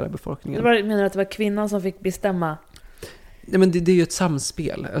reglera befolkningen. Menar du att det var kvinnan som fick bestämma? Nej, men det är ju ett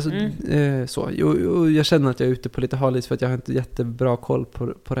samspel. Alltså, så. Och jag känner att jag är ute på lite halis för att jag har inte jättebra koll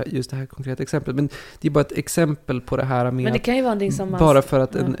på just det här konkreta exemplet. Men det är bara ett exempel på det här med, men det kan ju vara någonting som bara för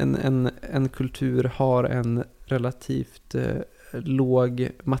att en kultur har en relativt låg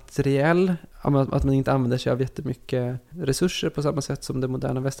materiell, att man inte använder sig av jättemycket resurser på samma sätt som det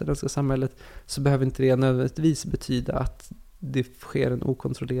moderna västerländska samhället, så behöver inte det nödvändigtvis betyda att det sker en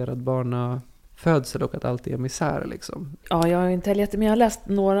okontrollerad barnafödsel och att allt är misär liksom. Ja, jag har inte heller men jag har läst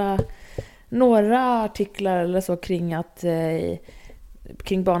några artiklar eller så kring att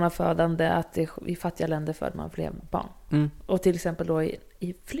kring barnafödande, att i fattiga länder föder man fler barn. Och till exempel då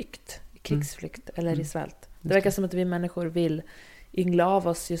i flykt, i krigsflykt eller i svält. Det verkar som att vi människor vill yngla av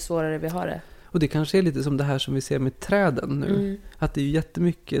oss ju svårare vi har det. Och det kanske är lite som det här som vi ser med träden nu. Att det är ju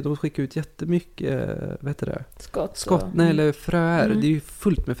jättemycket, de skickar ut jättemycket, vad heter det? Skott, eller fröer. Det är ju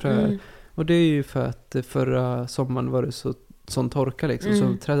fullt med fröer. Och det är ju för att förra sommaren var det sån torka liksom.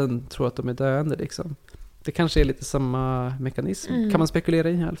 Så träden tror att de är döende liksom. Det kanske är lite samma mekanism. Kan man spekulera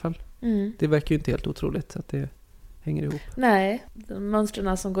i alla fall. Det verkar ju inte helt otroligt att det hänger ihop. Nej, de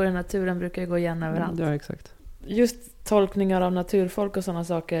mönstren som går i naturen brukar ju gå igen överallt. Ja, exakt. Just tolkningar av naturfolk och sådana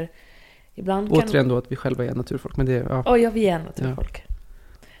saker. Ibland återigen då att vi själva är naturfolk. Men det, ja, vi är naturfolk. Ja.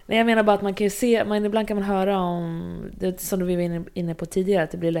 Nej, jag menar bara att man kan ju se, ibland kan man höra om det som du var inne på tidigare,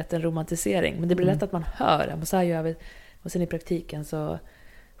 att det blir lätt en romantisering. Men det blir lätt att man hör, så här gör vi. Och sen i praktiken så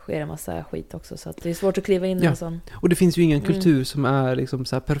sker en massa skit också, så att det är svårt att kliva in i en sån. Och det finns ju ingen kultur som är liksom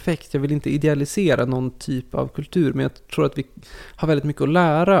så här perfekt. Jag vill inte idealisera någon typ av kultur, men jag tror att vi har väldigt mycket att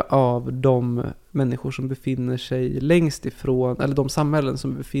lära av de människor som befinner sig längst ifrån, eller de samhällen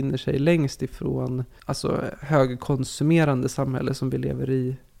som befinner sig längst ifrån, alltså högkonsumerande samhälle som vi lever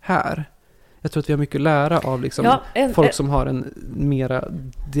i här. Jag tror att vi har mycket att lära av liksom folk som har en mera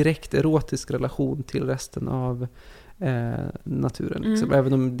direkt erotisk relation till resten av naturen. Liksom.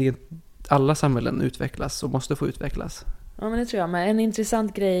 Även om alla samhällen utvecklas och måste få utvecklas. Ja, men det tror jag. Men en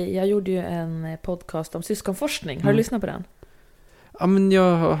intressant grej, jag gjorde ju en podcast om syskonforskning. Har du lyssnat på den? Ja, men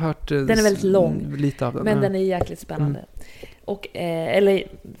jag har hört den är väldigt lång, lite av den. Men den är jäkligt spännande. Och, eller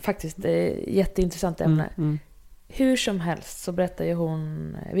faktiskt jätteintressant ämne. Hur som helst så berättar ju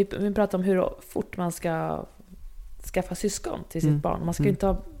hon, vi pratar om hur fort man ska skaffa syskon till sitt barn. Man ska ju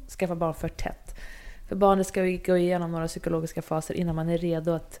inte skaffa barn för tätt. För barnet ska ju gå igenom några psykologiska faser innan man är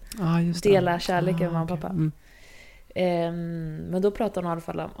redo att dela kärleken med mamma och pappa. Men då pratar hon i alla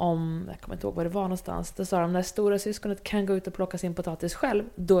fall om, jag kommer inte ihåg var det var någonstans, då sa de, när stora syskonet kan gå ut och plocka sin potatis själv,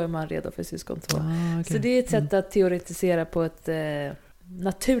 då är man redo för syskon 2. Så det är ett sätt att teoretisera på ett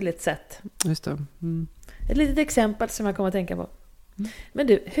naturligt sätt. Just det. Ett litet exempel som jag kommer att tänka på. Men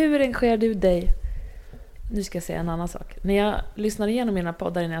du, hur engagerar du dig? Nu ska jag säga en annan sak. När jag lyssnar igenom mina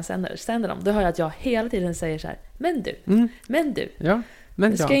poddar innan jag sänder dem, då hör jag att jag hela tiden säger så här: men du. Ja, men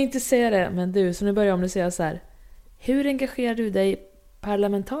jag ska inte säga det, men du. Så nu börjar jag om att säga så här: hur engagerar du dig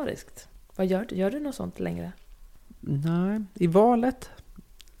parlamentariskt? Vad gör du? Gör du något sånt längre? Nej, i valet,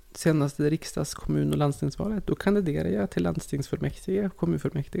 senaste riksdagskommun- och landstingsvalet, då kandiderade jag till landstingsfullmäktige,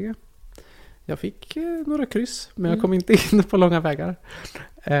 kommunfullmäktige. Jag fick några kryss, men jag kom inte in på långa vägar.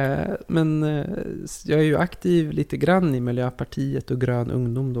 Men jag är ju aktiv lite grann i Miljöpartiet och Grön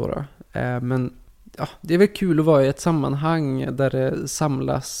ungdom då. Men ja, det är väl kul att vara i ett sammanhang där det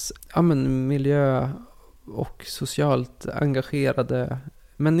samlas miljö- och socialt engagerade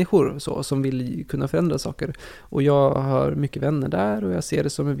människor så, som vill kunna förändra saker. Och jag har mycket vänner där och jag ser det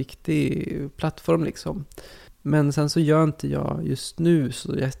som en viktig plattform liksom. Men sen så gör inte jag just nu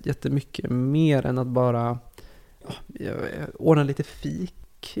så jättemycket mer än att bara ordna lite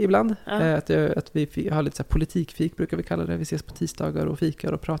fik ibland. Att vi har lite så här politikfik brukar vi kalla det. Vi ses på tisdagar och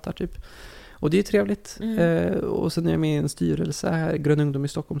fikar och pratar typ. Och det är trevligt. Och sen är jag med i en styrelse här, Grön ungdom i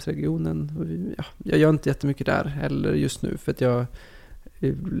Stockholmsregionen. Jag gör inte jättemycket där heller just nu för att jag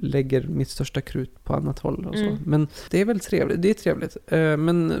lägger mitt största krut på annat håll och så. Men det är väl trevligt. Det är trevligt.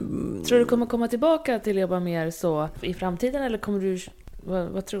 Men tror du kommer komma tillbaka till att jobba mer så i framtiden eller kommer du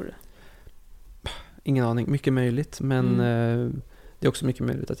vad tror du? Ingen aning, mycket möjligt, men det är också mycket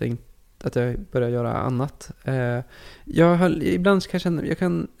möjligt att jag börjar göra annat. Ibland kan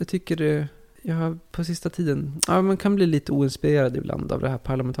jag tycker det, jag har på sista tiden, man kan bli lite oinspirerad ibland av det här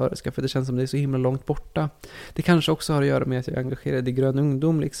parlamentariska, för det känns som det är så himla långt borta. Det kanske också har att göra med att jag är engagerad i Grön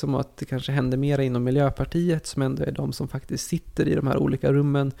ungdom liksom, och att det kanske händer mer inom Miljöpartiet som ändå är de som faktiskt sitter i de här olika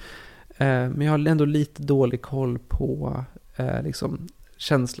rummen. Men jag har ändå lite dålig koll på liksom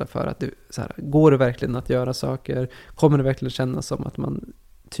känsla för att går det verkligen att göra saker? Kommer det verkligen kännas som att man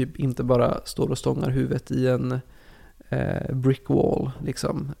typ inte bara står och stångar huvudet i en brick wall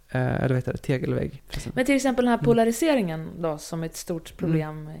liksom, eller vet jag, tegelvägg. Men till exempel den här polariseringen då, som är ett stort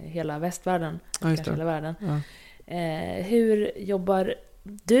problem i hela västvärlden, kanske hela världen. Ja. Hur jobbar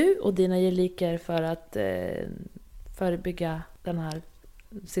du och dina gelikar för att förebygga den här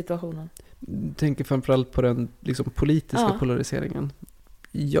situationen? Jag tänker framförallt på den liksom, politiska polariseringen.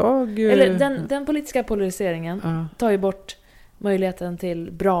 Eller den politiska polariseringen tar ju bort möjligheten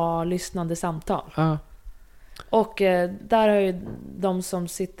till bra lyssnande samtal. Och där har ju de som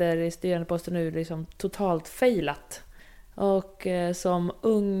sitter i styrande posten nu liksom totalt failat. Och som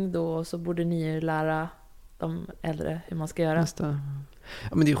ung då så borde ni ju lära de äldre hur man ska göra.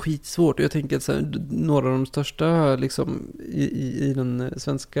 Ja, men det är skitsvårt. Jag tänker att så här, några av de största liksom, i den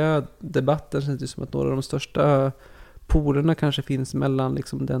svenska debatten känns det som att några av de största polerna kanske finns mellan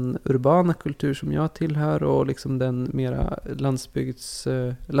liksom, den urbana kultur som jag tillhör och liksom, den mera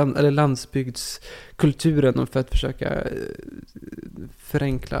landsbygdskulturen för att försöka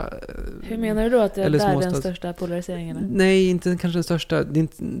förenkla. Hur menar du då att det är den största polariseringen? Nej, inte kanske den största. Det är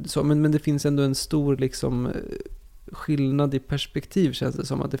inte så, men det finns ändå en stor liksom, skillnad i perspektiv, känns det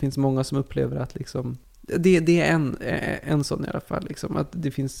som. Att det finns många som upplever att liksom, det är en sån i alla fall. Liksom, att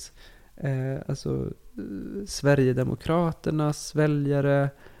det finns Sverigedemokraternas väljare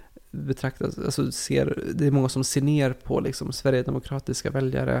betraktas, det är många som ser ner på liksom, Sverigedemokratiska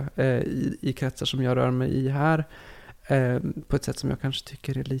väljare i kretsar som jag rör mig i här på ett sätt som jag kanske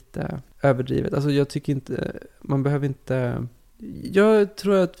tycker är lite överdrivet. Alltså jag tycker inte, man behöver inte. Jag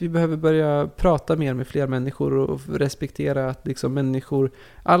tror att vi behöver börja prata mer med fler människor och respektera att liksom människor,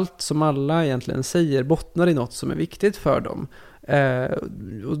 allt som alla egentligen säger bottnar i något som är viktigt för dem.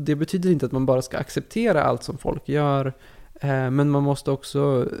 Och det betyder inte att man bara ska acceptera allt som folk gör, men man måste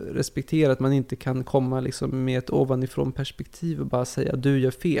också respektera att man inte kan komma liksom med ett ovanifrån perspektiv och bara säga du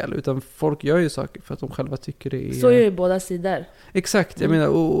gör fel, utan folk gör ju saker för att de själva tycker det är. Så är ju båda sidor. Exakt, jag menar,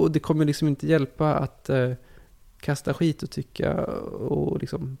 och det kommer liksom inte hjälpa att kasta skit och tycka och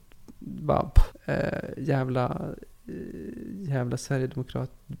liksom bara jävla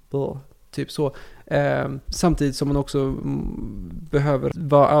Sverigedemokrat typ så. Samtidigt som man också behöver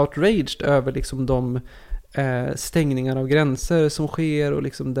vara outraged över liksom de stängningar av gränser som sker och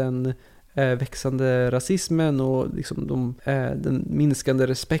liksom den växande rasismen och liksom den minskande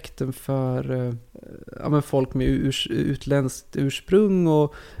respekten för folk med utländskt ursprung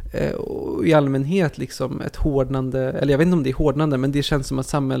och i allmänhet liksom ett hårdnande, eller jag vet inte om det är hårdnande, men det känns som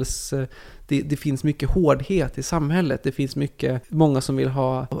att det finns mycket hårdhet i samhället. Det finns många som vill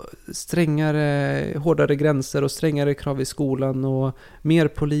ha hårdare gränser och strängare krav i skolan och mer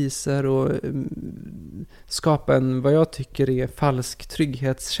poliser och skapa vad jag tycker är falsk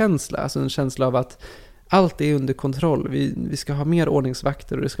trygghetskänsla. Alltså en känsla av att allt är under kontroll. Vi ska ha mer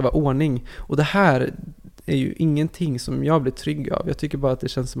ordningsvakter och det ska vara ordning. Och det här är ju ingenting som jag blir trygg av. Jag tycker bara att det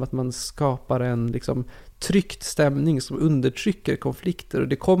känns som att man skapar en liksom tryckt stämning som undertrycker konflikter, och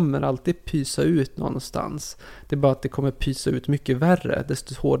det kommer alltid pysa ut någonstans. Det är bara att det kommer pysa ut mycket värre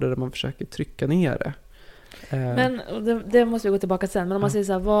desto hårdare man försöker trycka ner det. Men det måste vi gå tillbaka sen. Men om man säger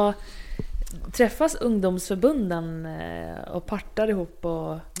så här, träffas ungdomsförbunden och partar ihop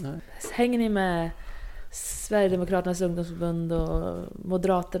och hänger ni med Sverigedemokraternas ungdomsförbund och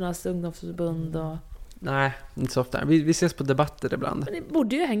Moderaternas ungdomsförbund och... Nej, inte så ofta. Vi ses på debatter ibland. Men ni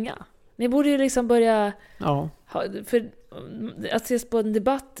borde ju hänga. Ni borde ju liksom börja... Ja. För att ses på en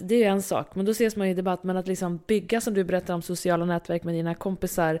debatt, det är ju en sak. Men då ses man ju i debatt. Men att liksom bygga, som du berättar om, sociala nätverk med dina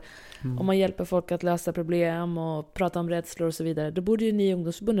kompisar. Om man hjälper folk att lösa problem och prata om rädslor och så vidare. Då borde ju ni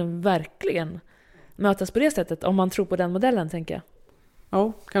ungdomsförbunden verkligen mötas på det sättet. Om man tror på den modellen, tänker jag.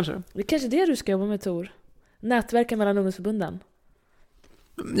 Ja, kanske. Det är kanske det du ska jobba med, Tor. Nätverken mellan ungdomsförbunden.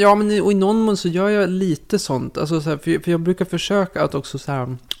 Ja, men och i någon mån så gör jag lite sånt. Alltså, så här, för jag brukar försöka att också så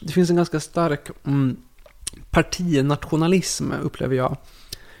här, det finns en ganska stark partinationalism, upplever jag,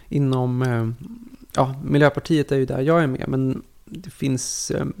 inom, Miljöpartiet är ju där jag är med, men det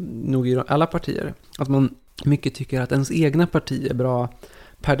finns nog i alla partier, att man mycket tycker att ens egna parti är bra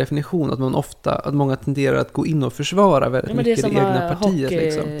per definition, att många tenderar att gå in och försvara väldigt mycket det egna partiet.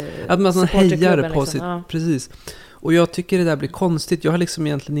 Liksom. Att man hejar på sitt... Ja. Precis. Och jag tycker det där blir konstigt. Jag har liksom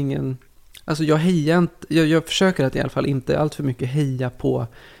egentligen ingen... Alltså jag hejar inte... Jag försöker att i alla fall inte allt för mycket heja på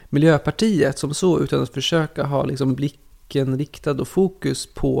Miljöpartiet som så, utan att försöka ha liksom blicken riktad och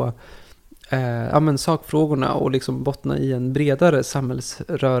fokus på sakfrågorna och liksom bottna i en bredare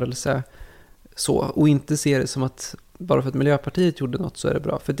samhällsrörelse så, och inte se det som att bara för att Miljöpartiet gjorde något så är det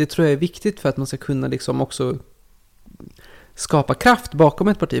bra. För det tror jag är viktigt för att man ska kunna liksom också skapa kraft bakom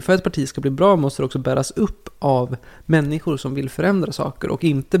ett parti. För att ett parti ska bli bra måste det också bäras upp av människor som vill förändra saker och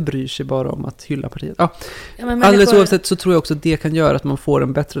inte bryr sig bara om att hylla partiet. Alldeles oavsett så tror jag också att det kan göra att man får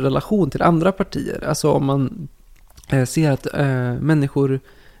en bättre relation till andra partier. Alltså om man ser att människor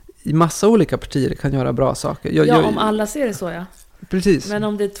i massa olika partier kan göra bra saker. Om alla ser det så, ja. Precis. Men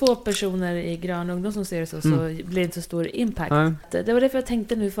om det är 2 personer i Grön ungdom som ser det så blir det inte så stor impact. Nej. Det var därför jag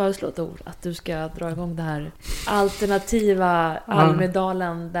tänkte nu föreslå ett ord, att du ska dra igång det här alternativa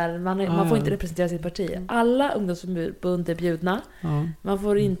Almedalen där man får inte representera sitt parti. Alla ungdomsförbund är bjudna. Man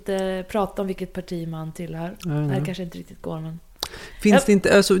får inte prata om vilket parti man tillhör. Det här kanske inte riktigt går, men... Finns det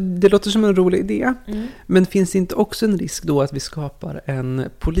inte, alltså, det låter som en rolig idé, men finns det inte också en risk då att vi skapar en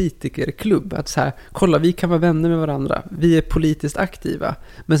politikerklubb? Att så här, kolla, vi kan vara vänner med varandra, vi är politiskt aktiva,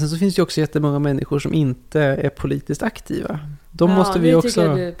 men sen så finns det ju också jättemånga människor som inte är politiskt aktiva. De måste vi också... tycker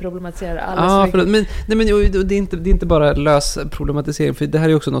jag du problematiserar alldeles men det är inte bara lös problematisering, för det här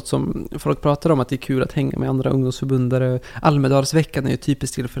är också något som folk pratar om, att det är kul att hänga med andra ungdomsförbundare. Almedalsveckan är ju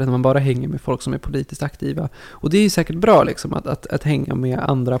typiskt tillfälle när man bara hänger med folk som är politiskt aktiva. Och det är ju säkert bra liksom, att hänga med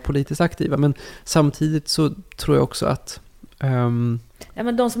andra politiskt aktiva, men samtidigt så tror jag också att...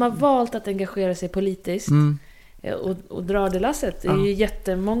 men de som har valt att engagera sig politiskt och drar det lasset. Det är ju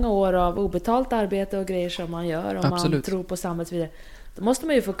jättemånga år av obetalt arbete och grejer som man gör, om man tror på samhället vidare. Då måste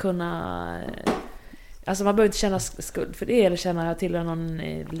man ju få kunna... Alltså man behöver inte känna skuld för det, eller känna till någon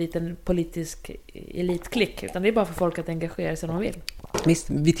liten politisk elitklick, utan det är bara för folk att engagera sig om de vill. Visst,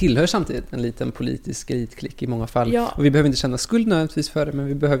 vi tillhör samtidigt en liten politisk elitklick i många fall. Ja. Och vi behöver inte känna skuld nödvändigtvis för det, men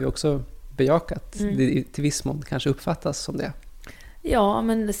vi behöver ju också bejaka att det till viss mån kanske uppfattas som det. Ja,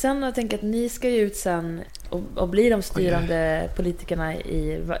 men sen jag tänker att ni ska ju ut sen och bli de styrande politikerna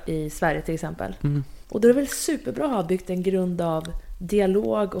i Sverige till exempel. Och då är det väl superbra att ha byggt en grund av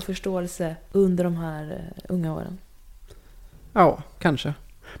dialog och förståelse under de här unga åren. Ja, kanske.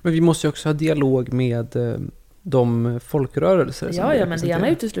 Men vi måste ju också ha dialog med de folkrörelser. Ja, men det ena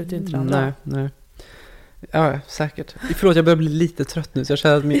utesluter inte det andra. Nej. Ja, säkert. Förlåt, jag börjar bli lite trött nu, så jag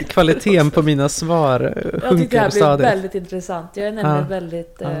känner att kvaliteten på mina svar sjunker. Jag tycker det här blir väldigt intressant. Jag är nämligen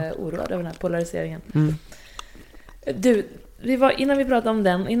väldigt oroad över den här polariseringen. Du, innan vi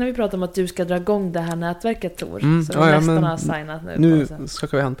pratade om att du ska dra igång det här nätverket, Tor, så nästan har signat nu. Nu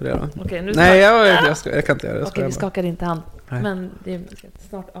skakar vi hand på det då. Okej, nu nej, jag kan inte göra det. Okej, vi skakar inte hand. Nej. Men det är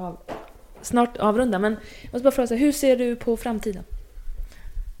snart avrunda. Men jag måste bara fråga, hur ser du på framtiden?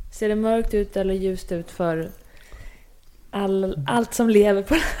 Ser det mörkt ut eller ljust ut för allt som lever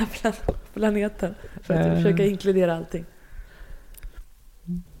på den här planeten? För att försöka inkludera allting.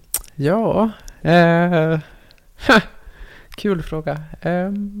 Ja. Kul fråga.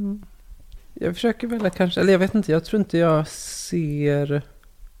 Jag försöker väl kanske... Eller jag vet inte, jag tror inte jag ser...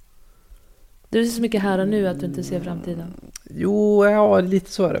 Du ser så mycket här och nu att du inte ser framtiden. Jo,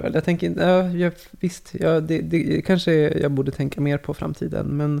 lite så är det väl. Jag tänker, visst, det kanske jag borde tänka mer på framtiden,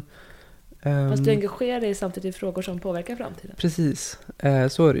 men... Fast du engagerar dig samtidigt i frågor som påverkar framtiden. Precis,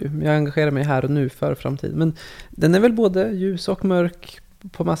 så är det ju. Jag engagerar mig här och nu för framtiden. Men den är väl både ljus och mörk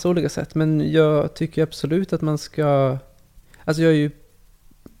på massa olika sätt. Men jag tycker absolut att man ska... Alltså jag är ju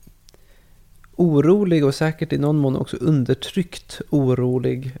orolig och säkert i någon mån också undertryckt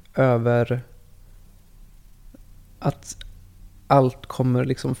orolig över att allt kommer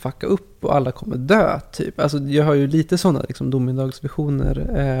liksom fucka upp och alla kommer dö typ. Alltså jag har ju lite sådana liksom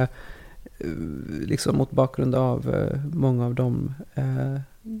domedagsvisioner liksom mot bakgrund av många av dem,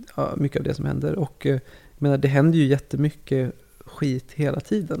 mycket av det som händer. Och jag menar, det händer ju jättemycket skit hela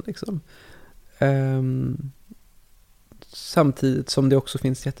tiden liksom. Samtidigt som det också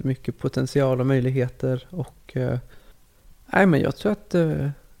finns jättemycket potential och möjligheter. Och men jag tror att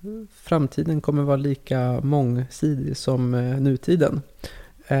framtiden kommer vara lika mångsidig som nutiden.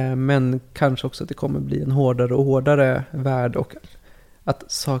 Men kanske också att det kommer bli en hårdare och hårdare värld. Och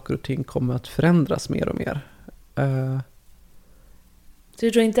att saker och ting kommer att förändras mer och mer. Så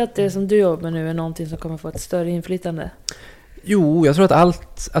du tror inte att det som du jobbar med nu är någonting som kommer få ett större inflytande? Jo, jag tror att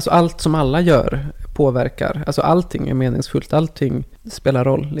allt som alla gör påverkar. Alltså allting är meningsfullt, allting spelar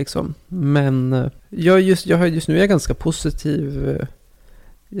roll liksom. Men just nu är jag ganska positiv.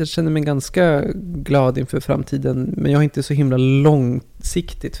 Jag känner mig ganska glad inför framtiden, men jag har inte så himla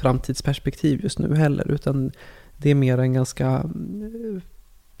långsiktigt framtidsperspektiv just nu heller, utan det är mer en ganska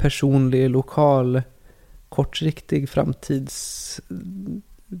personlig, lokal, kortriktig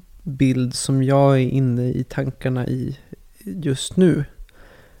framtidsbild som jag är inne i tankarna i just nu.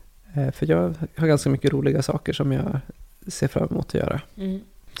 För jag har ganska mycket roliga saker som jag ser fram emot att göra.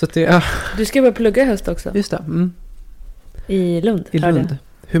 Så att det, Du ska börja plugga i höst också. Just det. I Lund. I Lund.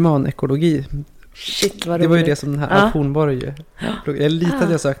 Humanekologi. Shit, vad det var ju roligt. det som den här Alf Hornborg. Jag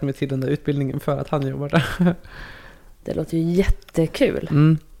litade jag sökte mig till den där utbildningen för att han jobbar där. Det låter ju jättekul.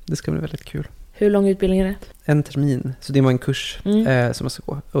 Det ska bli väldigt kul. Hur lång utbildning är det? 1 termin. Så det var en kurs som jag ska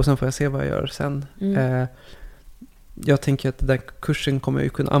gå. Och sen får jag se vad jag gör sen. Jag tänker att den där kursen kommer jag ju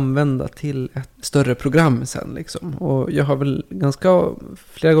kunna använda till ett större program sen liksom. Och jag har väl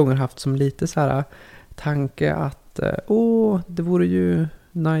flera gånger haft som lite så här tanke att det vore ju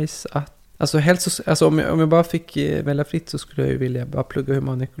nice att alltså helst, alltså om jag bara fick välja fritt så skulle jag ju vilja bara plugga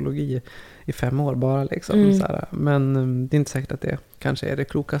humanekologi i 5 år bara liksom så här. Men det är inte säkert att det kanske är det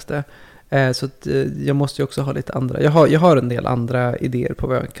klokaste. Så att jag måste ju också ha lite andra. Jag har en del andra idéer på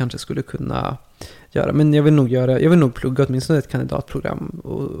vad jag kanske skulle kunna göra, men jag vill nog plugga åtminstone ett kandidatprogram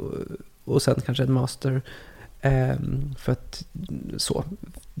och sen kanske ett master. För att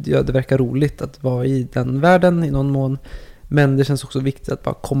det verkar roligt att vara i den världen i någon mån. Men det känns också viktigt att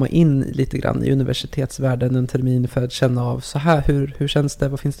bara komma in lite grann i universitetsvärlden en termin för att känna av så här, hur känns det,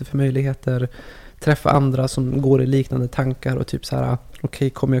 vad finns det för möjligheter, träffa andra som går i liknande tankar och typ så här, okej,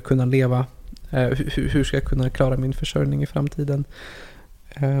 kommer jag kunna leva, hur ska jag kunna klara min försörjning i framtiden.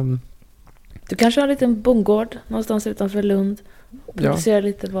 Du kanske har en liten bondgård någonstans utanför Lund. Producerar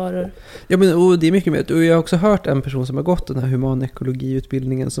lite varor. Ja, men och det är mycket mer. Och jag har också hört en person som har gått den här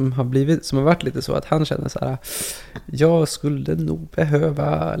humanekologiutbildningen som har varit lite så att han känner så här: jag skulle nog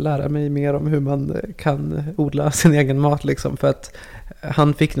behöva lära mig mer om hur man kan odla sin egen mat liksom, för att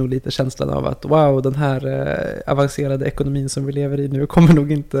han fick nog lite känslan av att wow, den här avancerade ekonomin som vi lever i nu kommer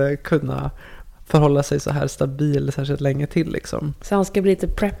nog inte kunna förhålla sig så här stabil särskilt länge till liksom. Så han ska bli lite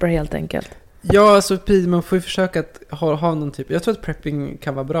prepper helt enkelt. Ja, alltså man får ju försöka att ha någon typ. Jag tror att prepping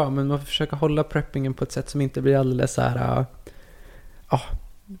kan vara bra, men man får försöka hålla preppingen på ett sätt som inte blir alldeles så här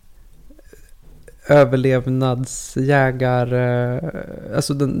överlevnadsjägar,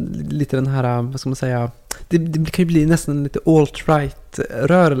 alltså lite den här, vad ska man säga, det kan ju bli nästan lite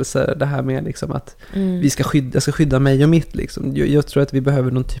alt-right-rörelse det här med liksom att jag ska skydda mig och mitt liksom. Jag tror att vi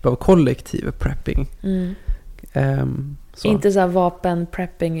behöver någon typ av kollektiv prepping. Inte så här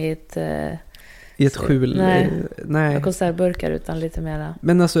vapen-prepping i ett skjul. Nej. Konservburkar, utan lite mera.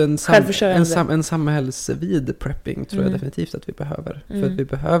 Men alltså en samhällsvid prepping tror jag definitivt att vi behöver. För att vi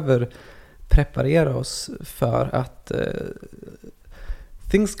behöver preparera oss för att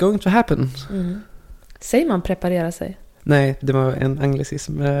things going to happen. Säger man preparera sig? Nej, det var en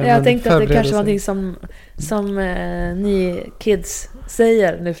anglicism. Jag tänkte att det kanske var någonting som ni kids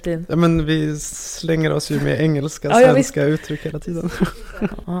säger nu för tiden. Ja, men vi slänger oss ju med svenska uttryck hela tiden.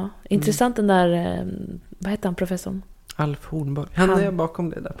 Ja, intressant den där, vad heter han, professorn? Alf Hornborg. Han är bakom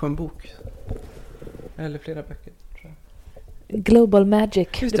det där på en bok. Eller flera böcker, tror jag. Global Magic.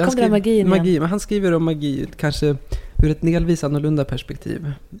 Just det kom det magin magi, men han skriver om magi kanske ur ett delvis annorlunda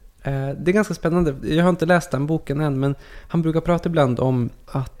perspektiv. Det är ganska spännande. Jag har inte läst den boken än, men han brukar prata ibland om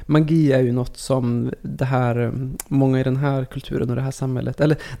att magi är ju något som många i den här kulturen och det här samhället,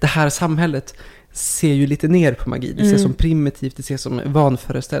 eller det här samhället ser ju lite ner på magi. Det ser som primitivt, det ser som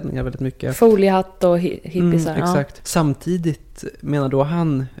vanföreställningar väldigt mycket. Foliehatt och hippisar. Exakt. Ja. Samtidigt menar då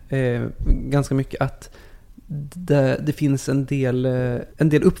han ganska mycket att det finns en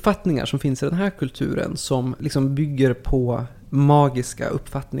del uppfattningar som finns i den här kulturen som liksom bygger på magiska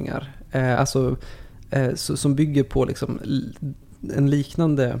uppfattningar. Som bygger på liksom en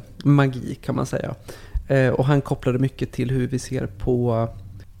liknande magi, kan man säga. Och han kopplade mycket till hur vi ser på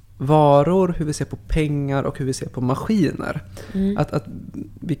varor, hur vi ser på pengar och hur vi ser på maskiner. Att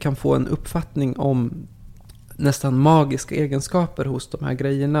vi kan få en uppfattning om nästan magiska egenskaper hos de här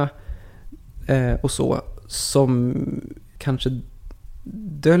grejerna och så, som kanske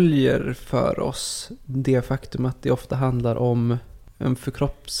döljer för oss det faktum att det ofta handlar om en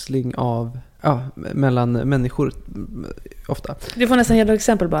förkroppsling av mellan människor ofta. Du får nästan ge ett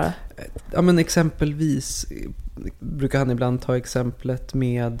exempel bara. Ja, men exempelvis brukar han ibland ta exemplet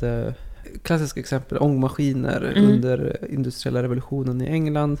med klassiska exempel, ångmaskiner under industriella revolutionen i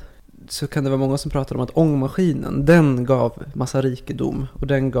England. Så kan det vara många som pratar om att ångmaskinen, den gav massa rikedom och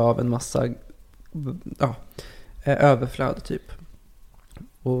den gav en massa överflöd typ.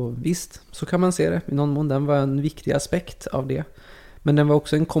 Och visst, så kan man se det. I någon mån den var en viktig aspekt av det. Men den var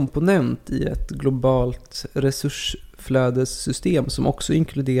också en komponent i ett globalt resursflödessystem som också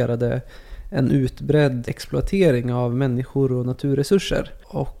inkluderade en utbredd exploatering av människor och naturresurser.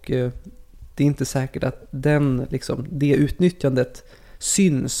 Och det är inte säkert att det utnyttjandet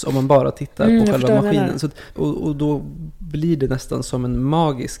syns om man bara tittar på själva maskinen. Så, och då blir det nästan som en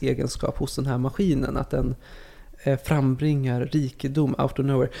magisk egenskap hos den här maskinen att den frambringar rikedom out of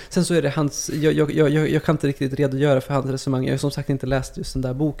nowhere. Sen så är det hans, jag kan inte riktigt redogöra för hans resonemang. Jag har som sagt inte läst just den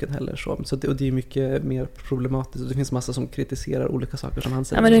där boken heller. Så det är mycket mer problematiskt. Det finns massa som kritiserar olika saker som han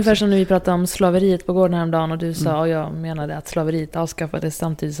säger. Ja, men det är ungefär som när vi pratade om slaveriet på gården häromdagen och du sa, och jag menade att slaveriet avskaffades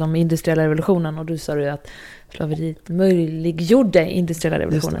samtidigt som industriella revolutionen, och du sa ju att slaveriet möjliggjorde industriella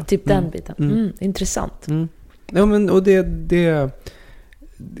revolutionen. Typ den biten. Intressant. Ja, men och det är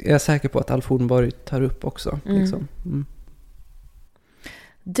jag säker på att Alf Hornborg tar upp också. Liksom.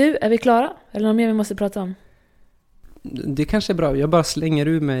 Du, är vi klara? Eller något mer vi måste prata om? Det kanske är bra. Jag bara slänger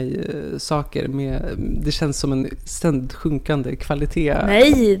ur mig saker med... Det känns som en ständigt sjunkande kvalitet.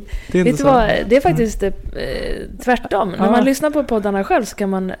 Nej, vet du vad? Det är faktiskt tvärtom. När man lyssnar på poddarna själv så kan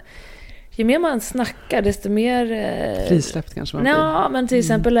man... Ju mer man snackar, desto mer... Frisläppt kanske man blir. Ja, men till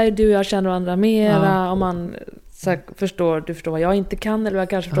exempel är du och jag känner varandra mera. Om man du förstår vad jag inte kan eller vad jag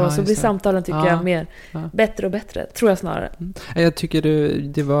kanske förstår. Så blir samtalen, tycker jag, mer bättre och bättre. Tror jag snarare. Jag tycker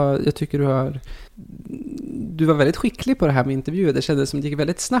du var väldigt skicklig på det här med intervjuer. Det kändes som det gick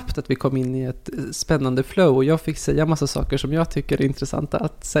väldigt snabbt att vi kom in i ett spännande flow. Och jag fick säga massa saker som jag tycker är intressanta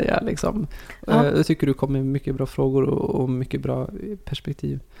att säga. Liksom. Jag tycker du kom med mycket bra frågor och mycket bra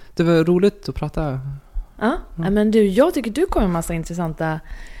perspektiv. Det var roligt att prata. Ja. Men du, jag tycker du kom med massa intressanta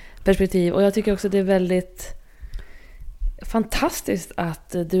perspektiv. Och jag tycker också det är väldigt fantastiskt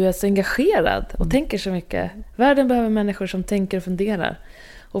att du är så engagerad och tänker så mycket. Världen behöver människor som tänker och funderar.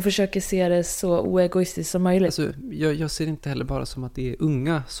 Och försöker se det så oegoistiskt som möjligt. Alltså, jag ser inte heller bara som att det är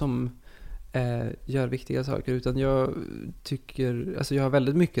unga som gör viktiga saker. Utan jag har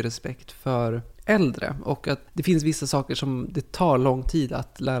väldigt mycket respekt för äldre. Och att det finns vissa saker som det tar lång tid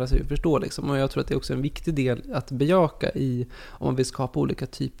att lära sig att förstå. Liksom. Och jag tror att det är också en viktig del att bejaka om man vill skapa olika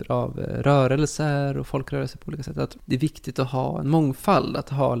typer av rörelser och folkrörelser på olika sätt. Att det är viktigt att ha en mångfald. Att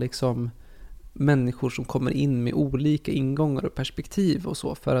ha liksom människor som kommer in med olika ingångar och perspektiv och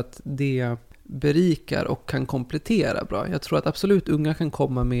så, för att det berikar och kan komplettera bra. Jag tror att absolut unga kan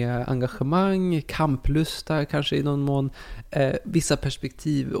komma med engagemang, kamplusta kanske i någon mån, vissa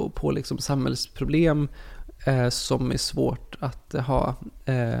perspektiv på liksom samhällsproblem som är svårt att ha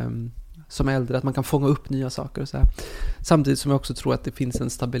som äldre, att man kan fånga upp nya saker och så här. Samtidigt som jag också tror att det finns en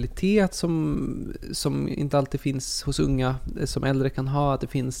stabilitet som inte alltid finns hos unga, som äldre kan ha, att det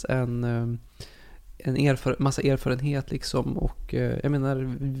finns en massa erfarenhet liksom, och jag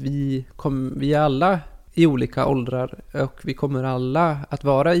menar vi är alla i olika åldrar och vi kommer alla att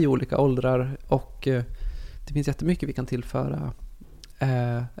vara i olika åldrar, och det finns jättemycket vi kan tillföra,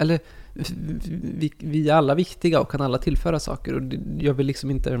 eller vi är alla viktiga och kan alla tillföra saker, och jag vill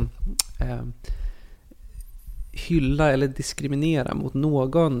liksom inte hylla eller diskriminera mot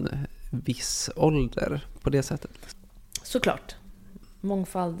någon viss ålder på det sättet. Såklart.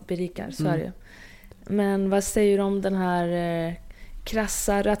 Mångfald berikar Sverige. Men vad säger du om den här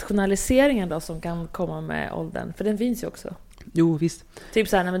krassa rationaliseringen då som kan komma med åldern? För den finns ju också. Jo, visst. Typ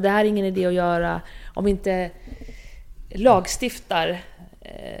så här, men det här är ingen idé att göra. Om vi inte lagstiftar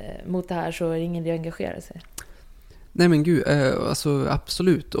mot det här så är det ingen idé att engagera sig. Nej men gud, alltså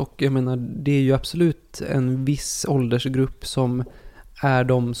absolut. Och jag menar, det är ju absolut en viss åldersgrupp som är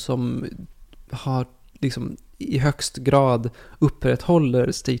de som har liksom i högst grad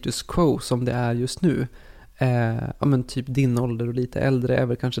upprätthåller status quo som det är just nu. Ja men typ din ålder och lite äldre är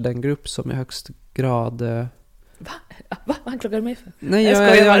väl kanske den grupp som i högst grad... Va? Vad anklagar du mig för? Nej,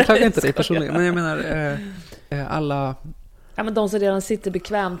 jag anklagar inte dig personligen. Men jag menar alla... Ja, men de som redan sitter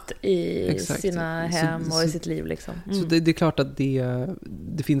bekvämt i sina hem och i sitt liv liksom. Så det är klart att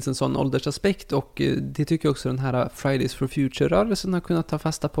det finns en sån åldersaspekt, och det tycker jag också den här Fridays for Future-rörelsen har kunnat ta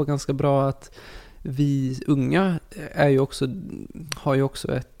fasta på ganska bra, att vi unga har ju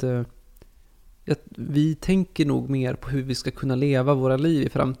också vi tänker nog mer på hur vi ska kunna leva våra liv i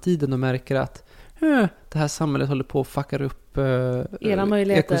framtiden och märker att det här samhället håller på att fucka upp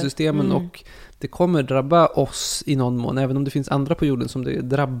ekosystemen och det kommer drabba oss i någon mån, även om det finns andra på jorden som det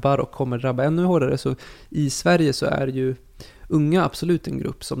drabbar och kommer drabba ännu hårdare. Så i Sverige så är ju unga absolut en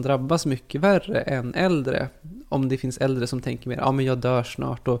grupp som drabbas mycket värre än äldre. Om det finns äldre som tänker mer, men jag dör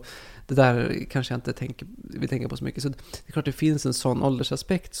snart och det där kanske jag inte vill tänka på så mycket. Så det är klart det finns en sån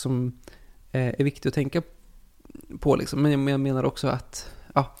åldersaspekt som är viktig att tänka på liksom. Men jag menar också att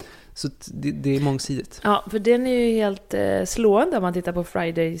så det är mångsidigt. Ja, för den är ju helt slående om man tittar på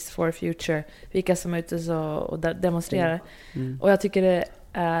Fridays for Future, vilka som är ute och demonstrerar. Och jag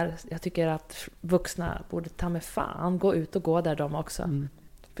tycker att vuxna borde ta med fan gå ut och gå där de också.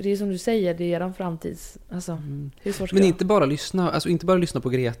 För det är som du säger, det är eran framtids... Alltså, hur svårt ska men inte bara lyssna på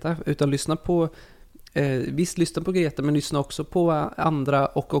Greta, utan lyssna på... visst, lyssna på Greta, men lyssna också på andra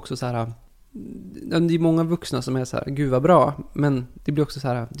och också så här... Det är många vuxna som är så här, gud vad bra, men det blir också så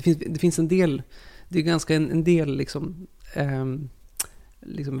här, det finns en del, det är ganska en del liksom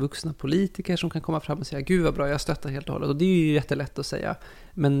vuxna politiker som kan komma fram och säga, gud vad bra, jag stöttar helt och hållet, och det är ju jättelätt att säga,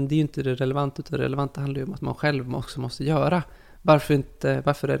 men det är ju inte det relevanta, utan det relevanta handlar ju om att man själv också måste göra. Varför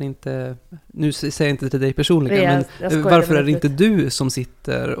är det inte, nu säger jag inte till dig personligen, men varför är det inte du som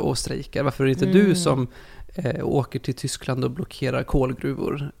sitter och strejkar? Varför är det inte du som åker till Tyskland och blockerar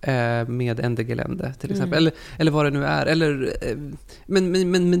kolgruvor med NDG-lände till exempel, eller vad det nu är, eller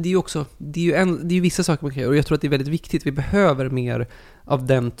men det är ju också det är ju vissa saker man kan göra, och jag tror att det är väldigt viktigt. Vi behöver mer av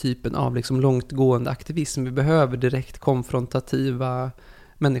den typen av liksom långtgående aktivism. Vi behöver direkt konfrontativa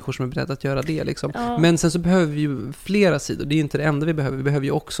människor som är beredda att göra det liksom. Ja. Men sen så behöver vi ju flera sidor. Det är ju inte det enda vi behöver. Vi behöver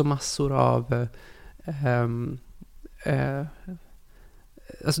ju också massor av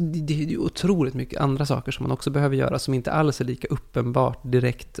alltså det är ju otroligt mycket andra saker som man också behöver göra, som inte alls är lika uppenbart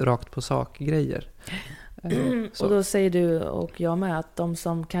direkt rakt på sak grejer. Och då säger du, och jag med, att de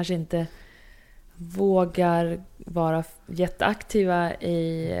som kanske inte vågar vara jätteaktiva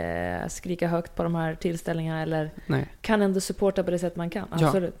i skrika högt på de här tillställningarna eller kan ändå supporta på det sätt man kan.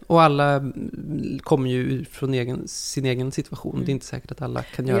 Absolut. Ja, och alla kommer ju från sin egen situation. Det är inte säkert att alla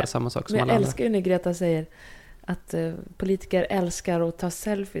kan göra samma sak som alla andra. Jag älskar ju när Greta säger att politiker älskar att ta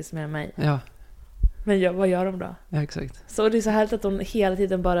selfies med mig. Ja. Men vad gör de då? Ja, exakt. Så det är så härligt att hon hela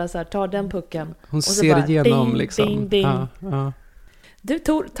tiden bara så här, tar den pucken. Hon och ser bara, igenom ding, liksom. Ding, ding. Ja. Du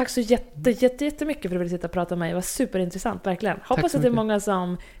Tor, tack så jättemycket för att du ville sitta och prata med mig. Det var superintressant, verkligen. Hoppas att det är många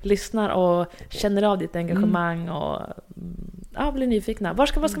som lyssnar och känner av ditt engagemang och blir nyfikna. Vad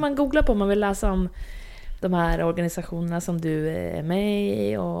ska man googla på om man vill läsa om de här organisationerna som du är med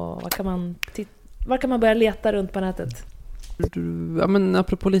i, och var kan man börja leta runt på nätet? Ja, men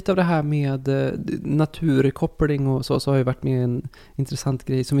apropå lite av det här med naturkoppling och så har jag varit med i en intressant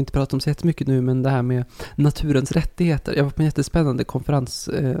grej som vi inte pratat om så jättemycket nu, men det här med naturens rättigheter. Jag var på en jättespännande konferens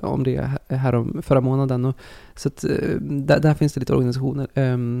om det här förra månaden, och så att, där finns det lite organisationer.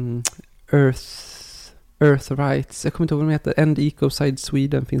 Earth Rights, jag kommer inte ihåg vad de heter. End Ecocide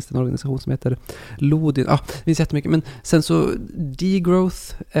Sweden finns det en organisation som heter Lodin. Det finns jättemycket. Men sen så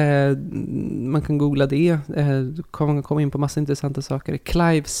Degrowth, man kan googla det. Man kan komma in på massa intressanta saker.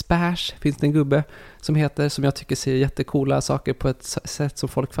 Clive Spash finns det en gubbe som jag tycker ser jättekola saker på ett sätt som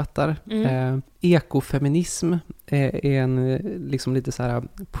folk fattar. Ekofeminism är en liksom lite så här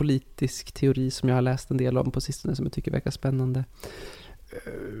politisk teori som jag har läst en del om på sistone, som jag tycker verkar spännande.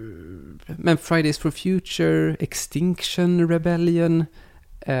 Men Fridays for Future, Extinction Rebellion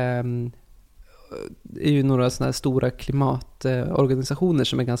är ju några såna här stora klimatorganisationer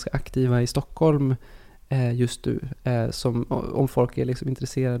som är ganska aktiva i Stockholm just nu, som om folk är liksom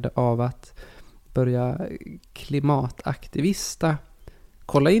intresserade av att börja klimataktivista,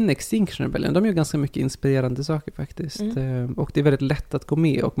 kolla in Extinction Rebellion. De gör ganska mycket inspirerande saker faktiskt. Och det är väldigt lätt att gå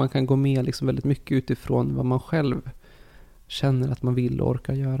med, och man kan gå med liksom väldigt mycket utifrån vad man själv känner att man vill och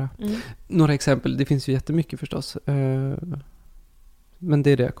orkar göra. Några exempel, det finns ju jättemycket förstås. Men det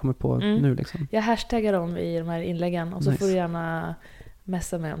är det jag kommer på nu liksom. Jag hashtaggar dem i de här inläggen, och så får du gärna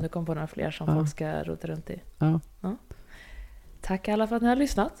messa mig om du kommer på några fler som folk ska rota runt i. Ja. Tack alla för att ni har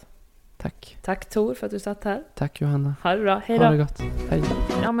lyssnat. Tack Tor för att du satt här. Tack Johanna. Ha det bra. Hej då. Ha det gott. Hej.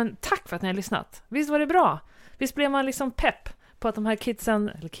 Ja, men tack för att ni har lyssnat. Visst var det bra? Visst blev man liksom pepp på att de här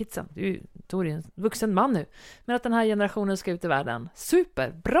kidsen, du är en vuxen man nu, men att den här generationen ska ut i världen.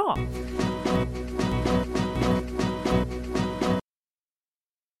 Superbra!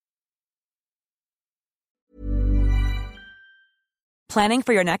 Planning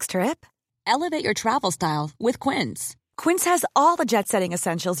for your next trip? Elevate your travel style with Quince. Quince has all the jet-setting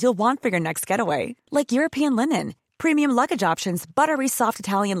essentials you'll want for your next getaway, like European linen, premium luggage options, buttery soft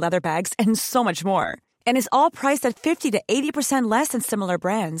Italian leather bags, and so much more. And is all priced at 50 to 80% less than similar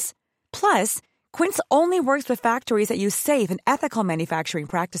brands. Plus, Quince only works with factories that use safe and ethical manufacturing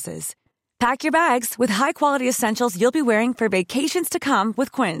practices. Pack your bags with high-quality essentials you'll be wearing for vacations to come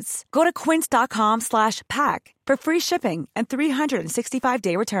with Quince. Go to quince.com/pack for free shipping and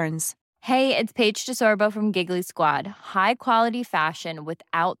 365-day returns. Hey, it's Paige DeSorbo from Giggly Squad. High quality fashion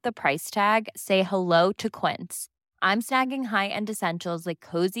without the price tag. Say hello to Quince. I'm snagging high-end essentials like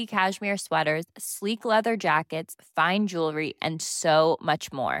cozy cashmere sweaters, sleek leather jackets, fine jewelry, and so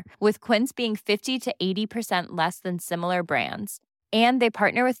much more. With Quince being 50 to 80% less than similar brands. And they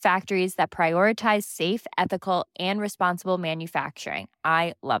partner with factories that prioritize safe, ethical, and responsible manufacturing.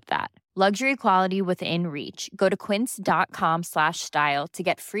 I love that. Luxury quality within reach. Go to quince.com/style to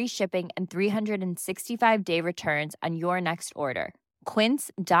get free shipping and 365-day returns on your next order.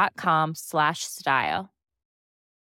 Quince.com/style.